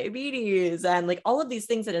and diabetes, and like all of these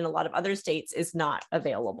things that in a lot of other states is not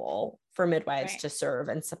available for midwives to serve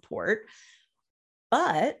and support.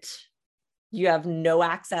 But you have no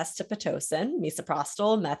access to Pitocin,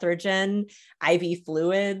 misoprostol, Methergin, IV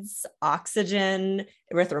fluids, oxygen,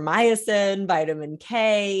 erythromycin, vitamin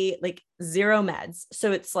K, like zero meds.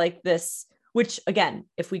 So it's like this, which again,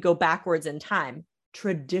 if we go backwards in time,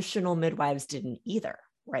 traditional midwives didn't either,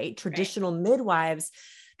 right? Traditional midwives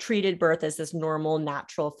treated birth as this normal,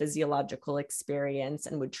 natural, physiological experience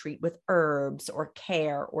and would treat with herbs or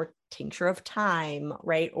care or tincture of thyme,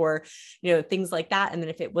 right? Or, you know, things like that. And then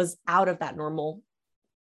if it was out of that normal,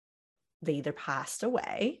 they either passed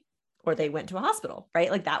away or they went to a hospital, right?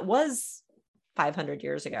 Like that was 500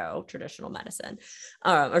 years ago, traditional medicine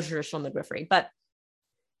or traditional midwifery. But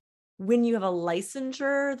when you have a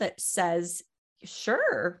licensure that says,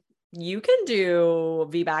 sure, you can do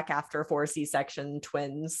VBAC after 4 C-section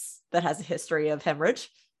twins that has a history of hemorrhage.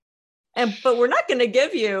 But we're not going to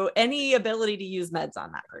give you any ability to use meds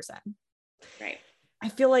on that person. Right. I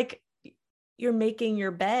feel like you're making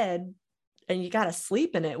your bed and you got to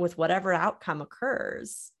sleep in it with whatever outcome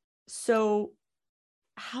occurs. So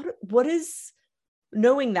what is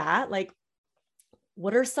knowing that, like,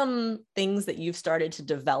 what are some things that you've started to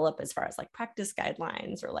develop as far as like practice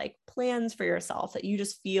guidelines or like plans for yourself that you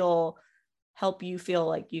just help you feel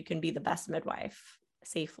like you can be the best midwife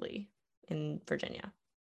safely in Virginia?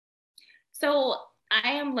 So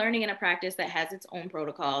I am learning in a practice that has its own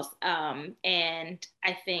protocols. And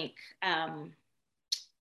I think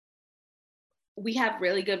we have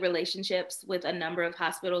really good relationships with a number of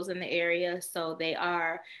hospitals in the area. So they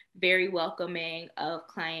are very welcoming of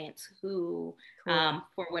clients who,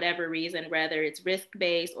 for whatever reason, whether it's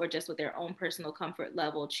risk-based or just with their own personal comfort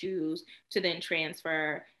level, choose to then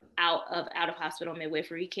transfer out of hospital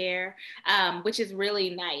midwifery care, which is really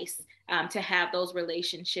nice to have those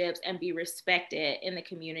relationships and be respected in the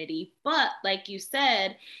community. But like you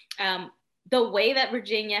said, the way that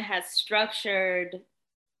Virginia has structured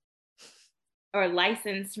or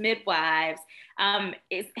licensed midwives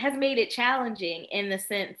has made it challenging in the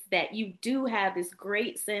sense that you do have this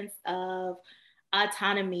great sense of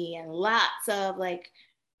autonomy and lots of like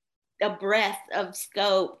a breadth of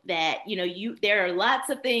scope that, you know, there are lots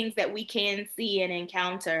of things that we can see and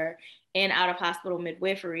encounter in out of hospital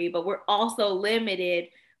midwifery, but we're also limited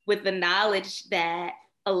with the knowledge that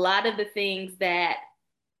a lot of the things that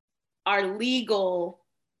are legal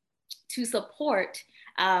to support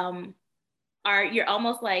you're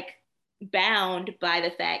almost like bound by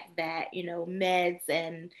the fact that, you know, meds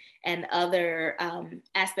and other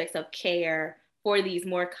aspects of care for these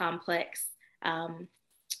more complex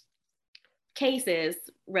cases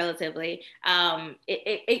relatively,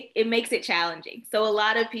 it makes it challenging. So a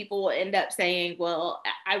lot of people end up saying, well,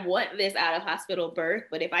 I want this out of hospital birth,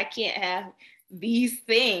 but if I can't have these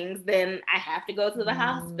things, then I have to go to the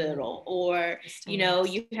hospital. Or, you know,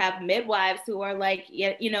 you have midwives who are like,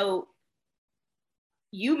 yeah, you know,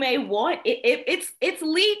 you may want it's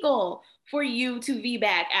legal for you to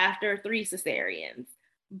VBAC after 3 cesareans,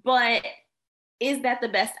 but is that the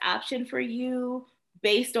best option for you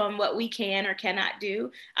based on what we can or cannot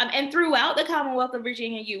do? And throughout the Commonwealth of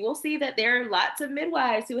Virginia, you will see that there are lots of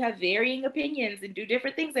midwives who have varying opinions and do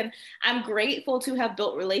different things. And I'm grateful to have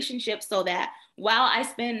built relationships so that while I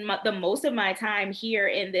spend the most of my time here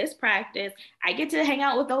in this practice, I get to hang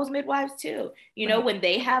out with those midwives too. You know, when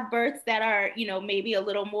they have births that are, you know, maybe a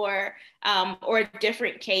little more or a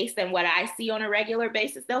different case than what I see on a regular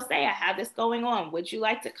basis, they'll say, I have this going on. Would you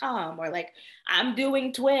like to come? Or like, I'm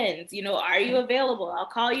doing twins, you know, are you available? I'll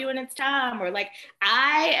call you when it's time. Or like,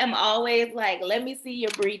 I am always like, let me see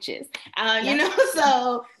your breeches, you know,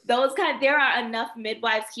 so there are enough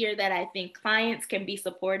midwives here that I think clients can be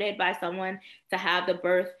supported by someone to have the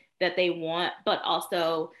birth that they want, but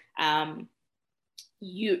also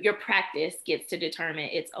your practice gets to determine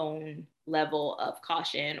its own level of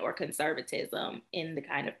caution or conservatism in the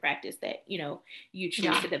kind of practice that, you know, you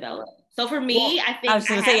choose to develop. So for me, I think I was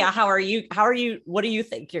going to say, how are you, what do you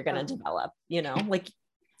think you're going to develop? You know, like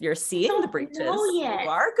you're seeing the breeches, you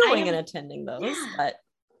are going and attending those, but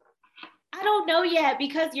I don't know yet,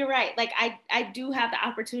 because you're right. Like I do have the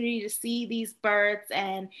opportunity to see these births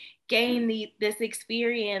and gain this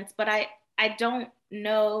experience, but I don't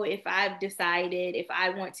know if I've decided if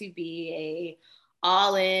I want to be a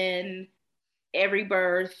all in every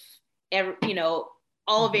birth, you know,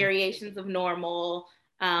 all variations of normal.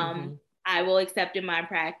 I will accept in my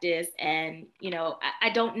practice, and you know,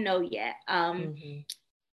 I don't know yet. I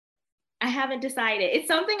haven't decided. It's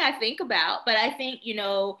something I think about, but I think, you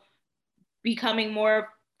know, becoming more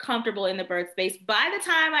comfortable in the birth space. By the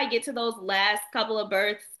time I get to those last couple of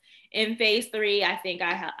births in phase 3, I think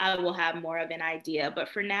I will have more of an idea. But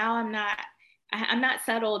for now, I'm not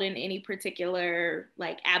settled in any particular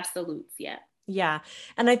like absolutes yet. Yeah.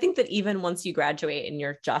 And I think that even once you graduate and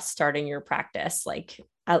you're just starting your practice, like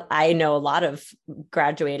I know a lot of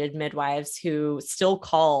graduated midwives who still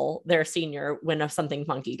call their senior when something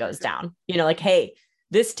funky goes down, you know, like, hey,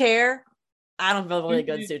 this tear, I don't feel really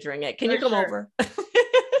good suturing it. Can you come over?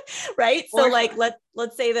 Right. So like,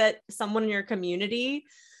 let's say that someone in your community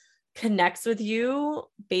connects with you,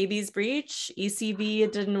 baby's breach, ECV,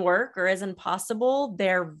 it didn't work or isn't possible.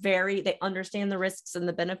 They understand the risks and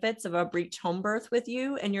the benefits of a breech home birth with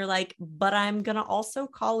you. And you're like, but I'm going to also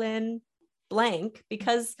call in blank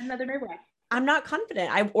because another midwife. I'm not confident.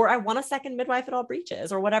 I want a second midwife at all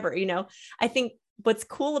breaches or whatever, you know. I think what's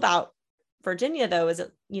cool about Virginia though, is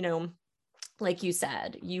that, you know, like you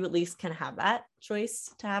said, you at least can have that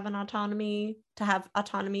choice to have autonomy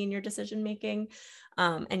in your decision making.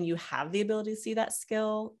 And you have the ability to see that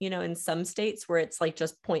skill. You know, in some states where it's like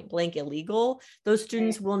just point blank illegal, those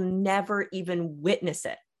students will never even witness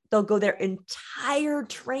it. They'll go their entire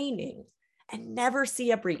training and never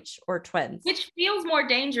see a breech or twins. Which feels more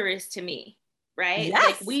dangerous to me, right? Yes,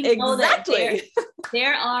 like we know exactly. That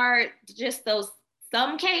there are just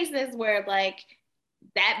some cases where like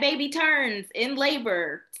that baby turns in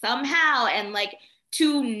labor somehow, and like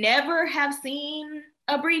to never have seen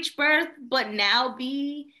a breech birth, but now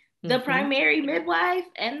be the primary midwife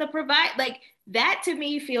and the like that to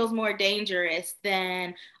me feels more dangerous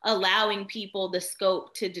than allowing people the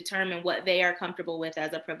scope to determine what they are comfortable with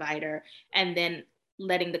as a provider, and then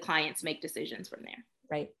letting the clients make decisions from there.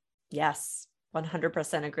 Right. Yes.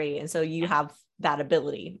 100% agree. And so you have that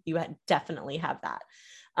ability. You definitely have that.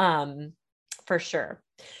 For sure.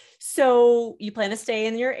 So you plan to stay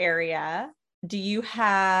in your area. Do you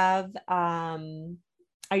have, are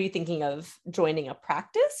you thinking of joining a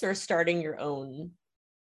practice or starting your own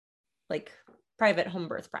like private home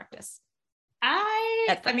birth practice?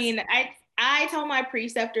 I tell my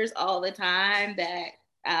preceptors all the time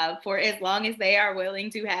that for as long as they are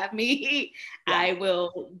willing to have me, I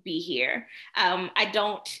will be here. I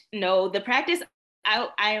don't know the practice.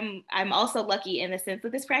 I'm also lucky in the sense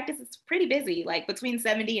that this practice is pretty busy, like between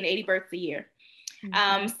 70 and 80 births a year.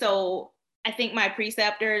 So I think my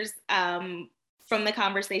preceptors, from the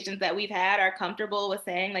conversations that we've had, are comfortable with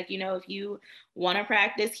saying like, you know, if you want to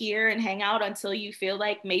practice here and hang out until you feel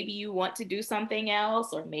like maybe you want to do something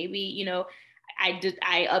else, or maybe, you know,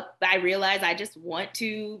 I realize I just want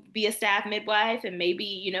to be a staff midwife and maybe,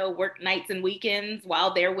 you know, work nights and weekends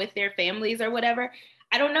while they're with their families or whatever.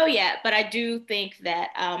 I don't know yet, but I do think that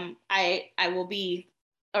I will be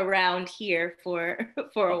around here for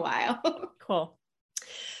a while. Cool.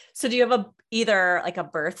 So do you have either like a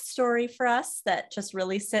birth story for us that just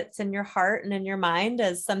really sits in your heart and in your mind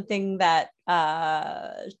as something that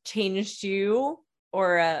changed you,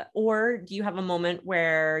 or do you have a moment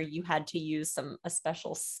where you had to use a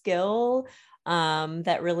special skill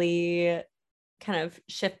that really kind of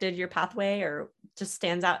shifted your pathway or just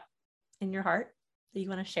stands out in your heart that you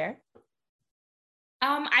want to share?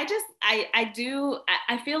 I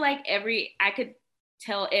feel like I could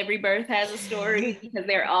tell every birth has a story because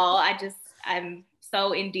I'm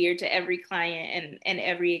so endeared to every client and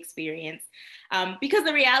every experience. Because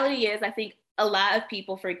the reality is, I think a lot of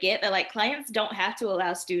people forget that like clients don't have to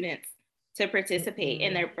allow students to participate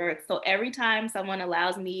in their birth. So every time someone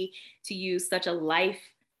allows me to use such a life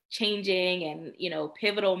changing and, you know,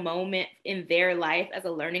 pivotal moment in their life as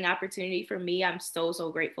a learning opportunity for me. I'm so,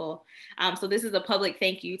 so grateful. So this is a public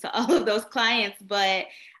thank you to all of those clients. But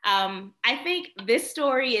I think this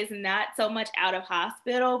story is not so much out of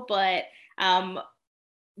hospital, but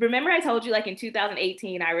remember I told you, like, in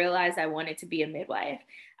 2018, I realized I wanted to be a midwife,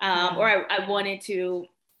 or I wanted to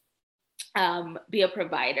be a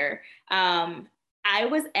provider. I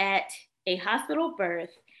was at a hospital birth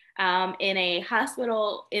in a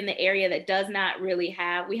hospital in the area that does not really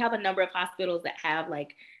have, we have a number of hospitals that have,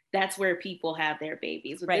 like, that's where people have their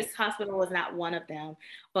babies. But this hospital was not one of them.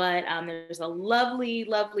 But there's a lovely,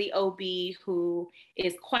 lovely OB who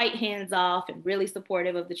is quite hands-off and really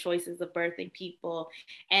supportive of the choices of birthing people.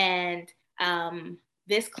 And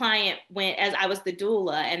this client went, as I was the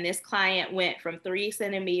doula, and this client went from 3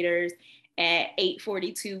 centimeters at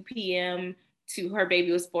 8:42 p.m. to her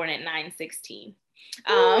baby was born at 9:16.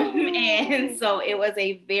 And so it was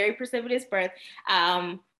a very precipitous birth.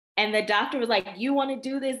 And the doctor was like, you want to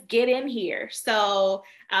do this? Get in here. So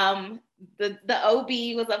the OB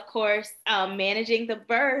was, of course, managing the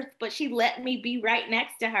birth, but she let me be right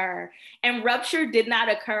next to her. And rupture did not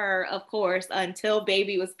occur, of course, until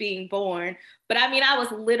baby was being born. But I mean, I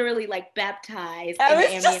was literally, like, baptized. I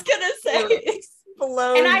was just going to say,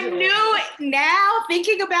 explosion. And I knew, now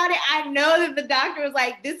thinking about it, I know that the doctor was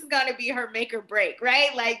like, this is going to be her make or break,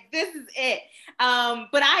 right? Like, this is it.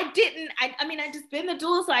 But I just been the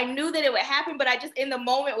doula, so I knew that it would happen, but I just, in the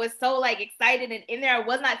moment, was so, like, excited and in there. I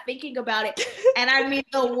was not thinking about it. And I mean,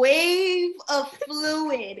 the wave of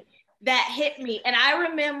fluid that hit me. And I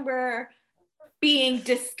remember being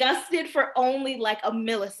disgusted for only, like, a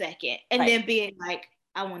millisecond, and then being like,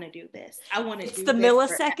 I want to do this. I want to do this. It's the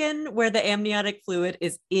millisecond where the amniotic fluid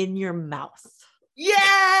is in your mouth.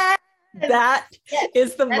 Yeah. That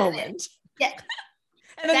is the moment. Yes.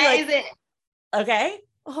 And that is it. Okay.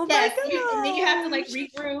 Oh my God. And then you have to, like,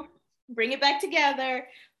 regroup, bring it back together.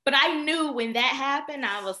 But I knew when that happened,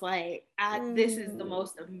 I was like, this is the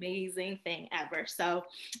most amazing thing ever. So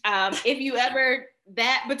if you ever,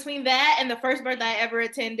 between that and the first birth I ever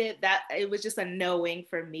attended, that it was just a knowing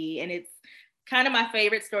for me. And it's kind of my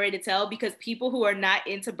favorite story to tell, because people who are not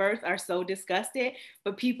into birth are so disgusted,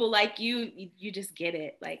 but people like you just get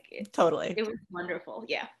it. Like, totally. It was wonderful.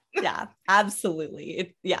 Yeah. Yeah,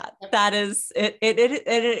 absolutely. That is it. It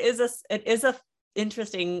is a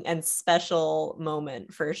interesting and special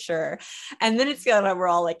moment for sure. And then it's kind of, we're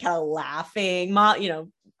all, like, kind of laughing.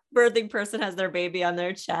 Birthing person has their baby on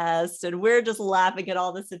their chest, and we're just laughing at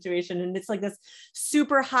all the situation. And it's like this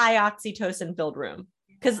super high oxytocin filled room,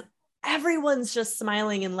 because everyone's just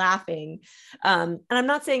smiling and laughing. And I'm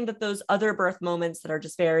not saying that those other birth moments that are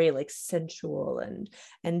just very, like, sensual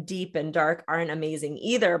and deep and dark aren't amazing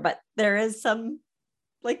either, but there is some,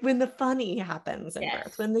 like, when the funny happens in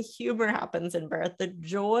birth, when the humor happens in birth, the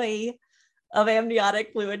joy of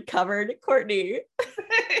amniotic fluid covered Courtney.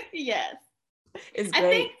 Yes. Is great. I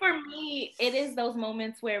think for me, it is those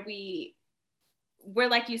moments where we're,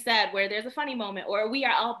 like you said, where there's a funny moment, or we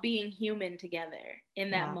are all being human together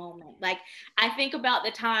in that moment. Like, I think about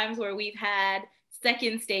the times where we've had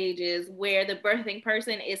second stages where the birthing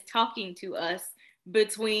person is talking to us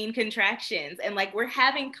between contractions, and, like, we're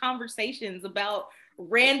having conversations about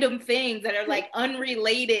random things that are, like,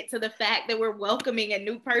 unrelated to the fact that we're welcoming a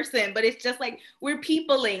new person, but it's just like we're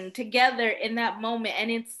peopling together in that moment, and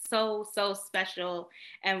it's so, so special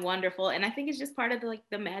and wonderful. And I think it's just part of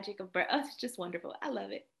the magic of birth. It's just wonderful. I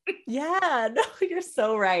love it. Yeah, no, you're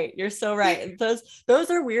so right. Those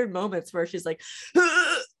are weird moments where she's like,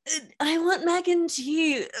 I want mac and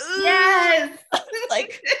cheese. Yes.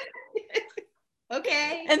 Like,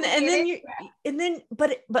 okay.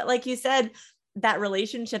 But like you said, that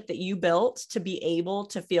relationship that you built to be able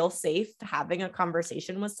to feel safe having a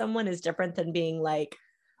conversation with someone is different than being like,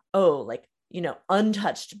 oh, like,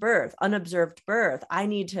 untouched birth, unobserved birth. I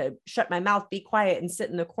need to shut my mouth, be quiet, and sit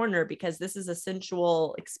in the corner because this is a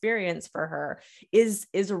sensual experience for her is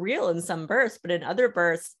real in some births. But in other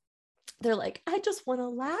births, they're like, I just want to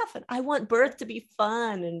laugh, and I want birth to be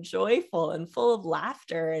fun and joyful and full of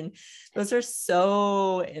laughter. And those are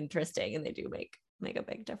so interesting, and they do make a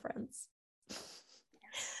big difference.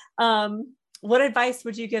 What advice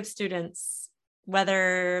would you give students,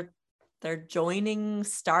 whether they're joining,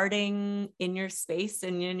 starting in your space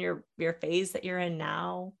and in your phase that you're in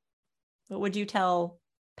now? What would you tell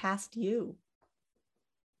past you?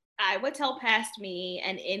 I would tell past me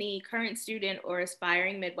and any current student or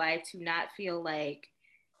aspiring midwife to not feel like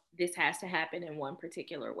this has to happen in one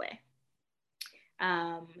particular way.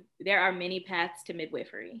 There are many paths to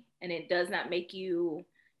midwifery, and it does not make you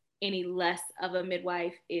any less of a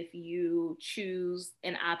midwife if you choose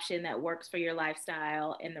an option that works for your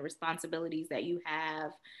lifestyle and the responsibilities that you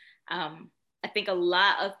have. I think a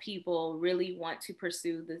lot of people really want to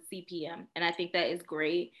pursue the CPM, and I think that is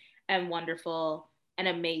great and wonderful and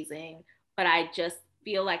amazing. But I just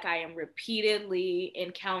feel like I am repeatedly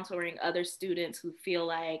encountering other students who feel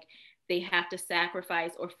like they have to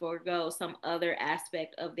sacrifice or forego some other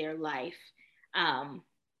aspect of their life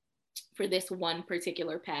for this one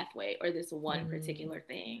particular pathway or this one particular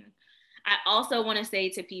thing. I also want to say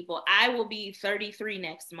to people, I will be 33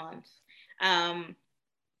 next month.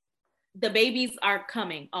 The babies are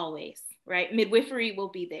coming always, right? Midwifery will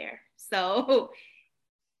be there. So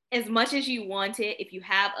as much as you want it, if you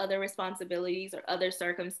have other responsibilities or other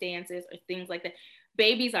circumstances or things like that,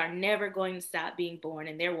 babies are never going to stop being born,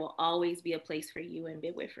 and there will always be a place for you in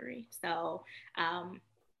midwifery. So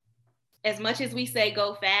as much as we say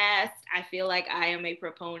go fast, I feel like I am a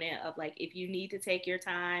proponent of like, if you need to take your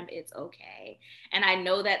time, it's okay. And I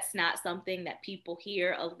know that's not something that people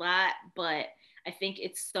hear a lot, but I think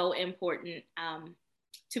it's so important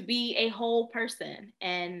to be a whole person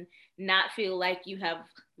and not feel like you have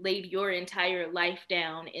laid your entire life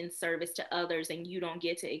down in service to others and you don't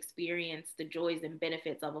get to experience the joys and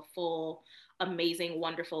benefits of a full, amazing,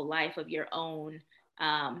 wonderful life of your own,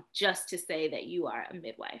 just to say that you are a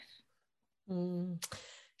midwife.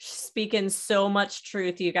 She's speaking so much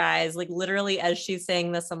truth, you guys. Like literally as she's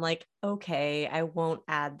saying this, I'm like, okay, I won't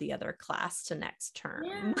add the other class to next term.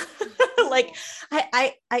 Yeah. Like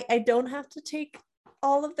I don't have to take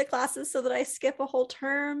all of the classes so that I skip a whole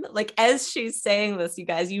term. Like as she's saying this, you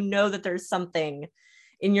guys, you know that there's something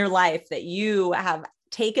in your life that you have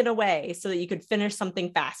taken away so that you could finish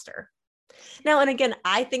something faster. Now, and again,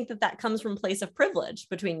 I think that that comes from a place of privilege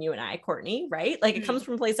between you and I, Courtney, right? Like it comes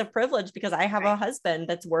from a place of privilege because I have a husband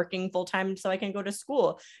that's working full time so I can go to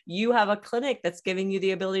school. You have a clinic that's giving you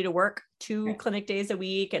the ability to work 2 clinic days a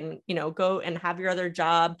week and, you know, go and have your other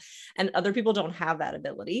job, and other people don't have that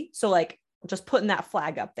ability. So like just putting that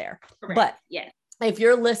flag up there. Correct. But yes, if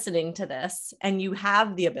you're listening to this and you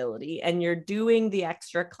have the ability and you're doing the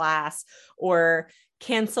extra class or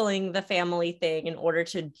canceling the family thing in order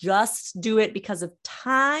to just do it because of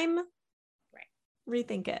time,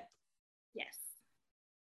 rethink it. Yes.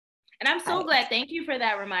 And I'm so glad. Thank you for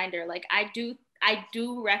that reminder. Like I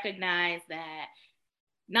do recognize that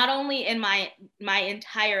not only in my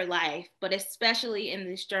entire life, but especially in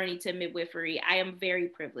this journey to midwifery, I am very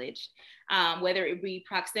privileged, whether it be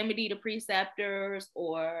proximity to preceptors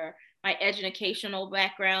or my educational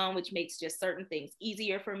background, which makes just certain things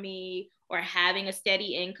easier for me, or having a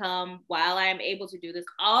steady income while I am able to do this.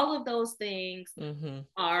 All of those things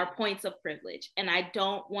are points of privilege. And I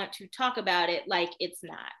don't want to talk about it like it's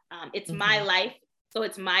not. It's my life, so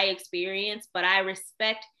it's my experience, but I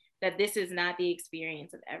respect that this is not the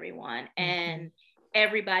experience of everyone. And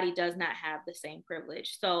everybody does not have the same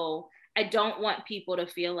privilege. So I don't want people to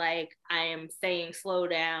feel like I am saying slow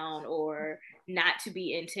down or not to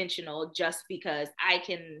be intentional just because I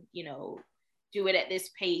can, you know, do it at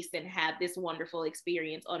this pace and have this wonderful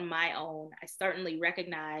experience on my own. I certainly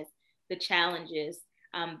recognize the challenges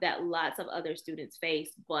that lots of other students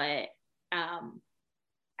face, but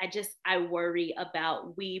I worry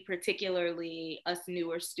about particularly us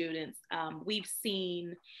newer students. We've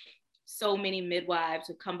seen so many midwives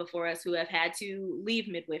who come before us who have had to leave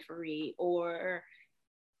midwifery or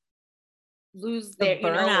lose their,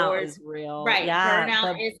 burnout is real. Right. Yeah,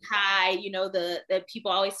 burnout is high. You know, the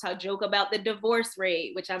people always joke about the divorce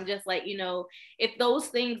rate, which I'm just like, you know, if those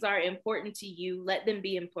things are important to you, let them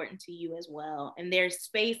be important to you as well. And there's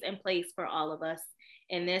space and place for all of us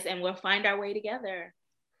in this, and we'll find our way together.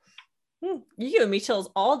 You're giving me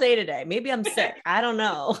chills all day today. Maybe I'm sick. I don't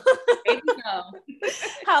know. Maybe so.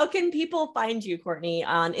 How can people find you, Courtney,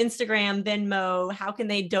 on Instagram, Venmo? How can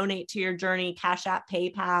they donate to your journey? Cash App,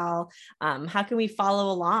 PayPal? How can we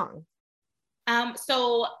follow along?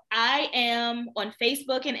 So I am on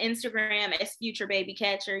Facebook and Instagram as Future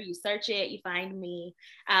Babycatcher. You search it, you find me.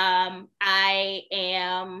 I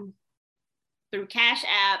am through Cash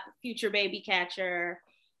App, Future Babycatcher.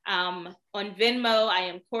 On Venmo, I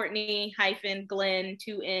am Courtney-Glenn,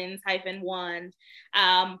 2 N's -1.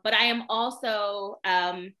 But I am also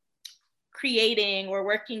creating or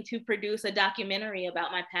working to produce a documentary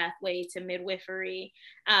about my pathway to midwifery.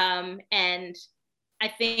 And I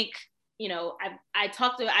think, I've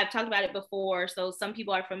talked about it before, so some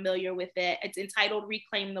people are familiar with it. It's entitled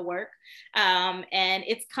Reclaim the Work, and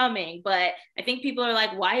it's coming. But I think people are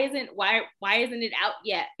like, why isn't it out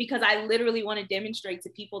yet? Because I literally want to demonstrate to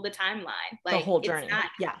people the timeline, like the whole journey.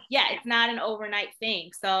 It's not an overnight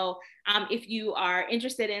thing. So if you are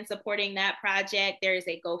interested in supporting that project, there is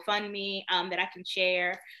a GoFundMe that I can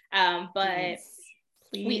share. But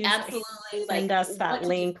Please we absolutely send us that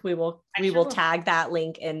link. We will tag that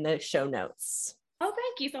link in the show notes. Oh,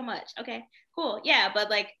 thank you so much. Okay, cool. Yeah, but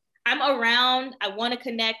like I'm around. I want to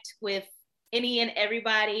connect with any and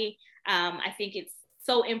everybody. I think it's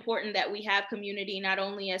so important that we have community, not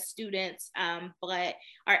only as students, but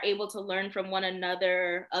are able to learn from one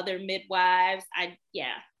another, other midwives.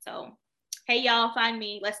 So hey, y'all, find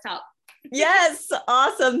me. Let's talk. Yes.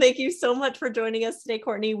 Awesome. Thank you so much for joining us today,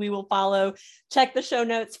 Courtney. We will check the show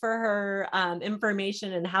notes for her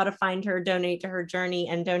information and how to find her, donate to her journey,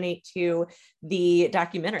 and donate to the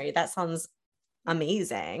documentary. That sounds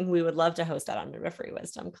amazing. We would love to host that on Midwifery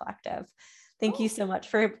Wisdom Collective. Thank you so much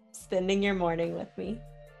for spending your morning with me.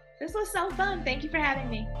 This was so fun. Thank you for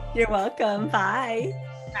having me. You're welcome. Bye.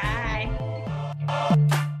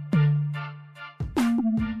 Bye.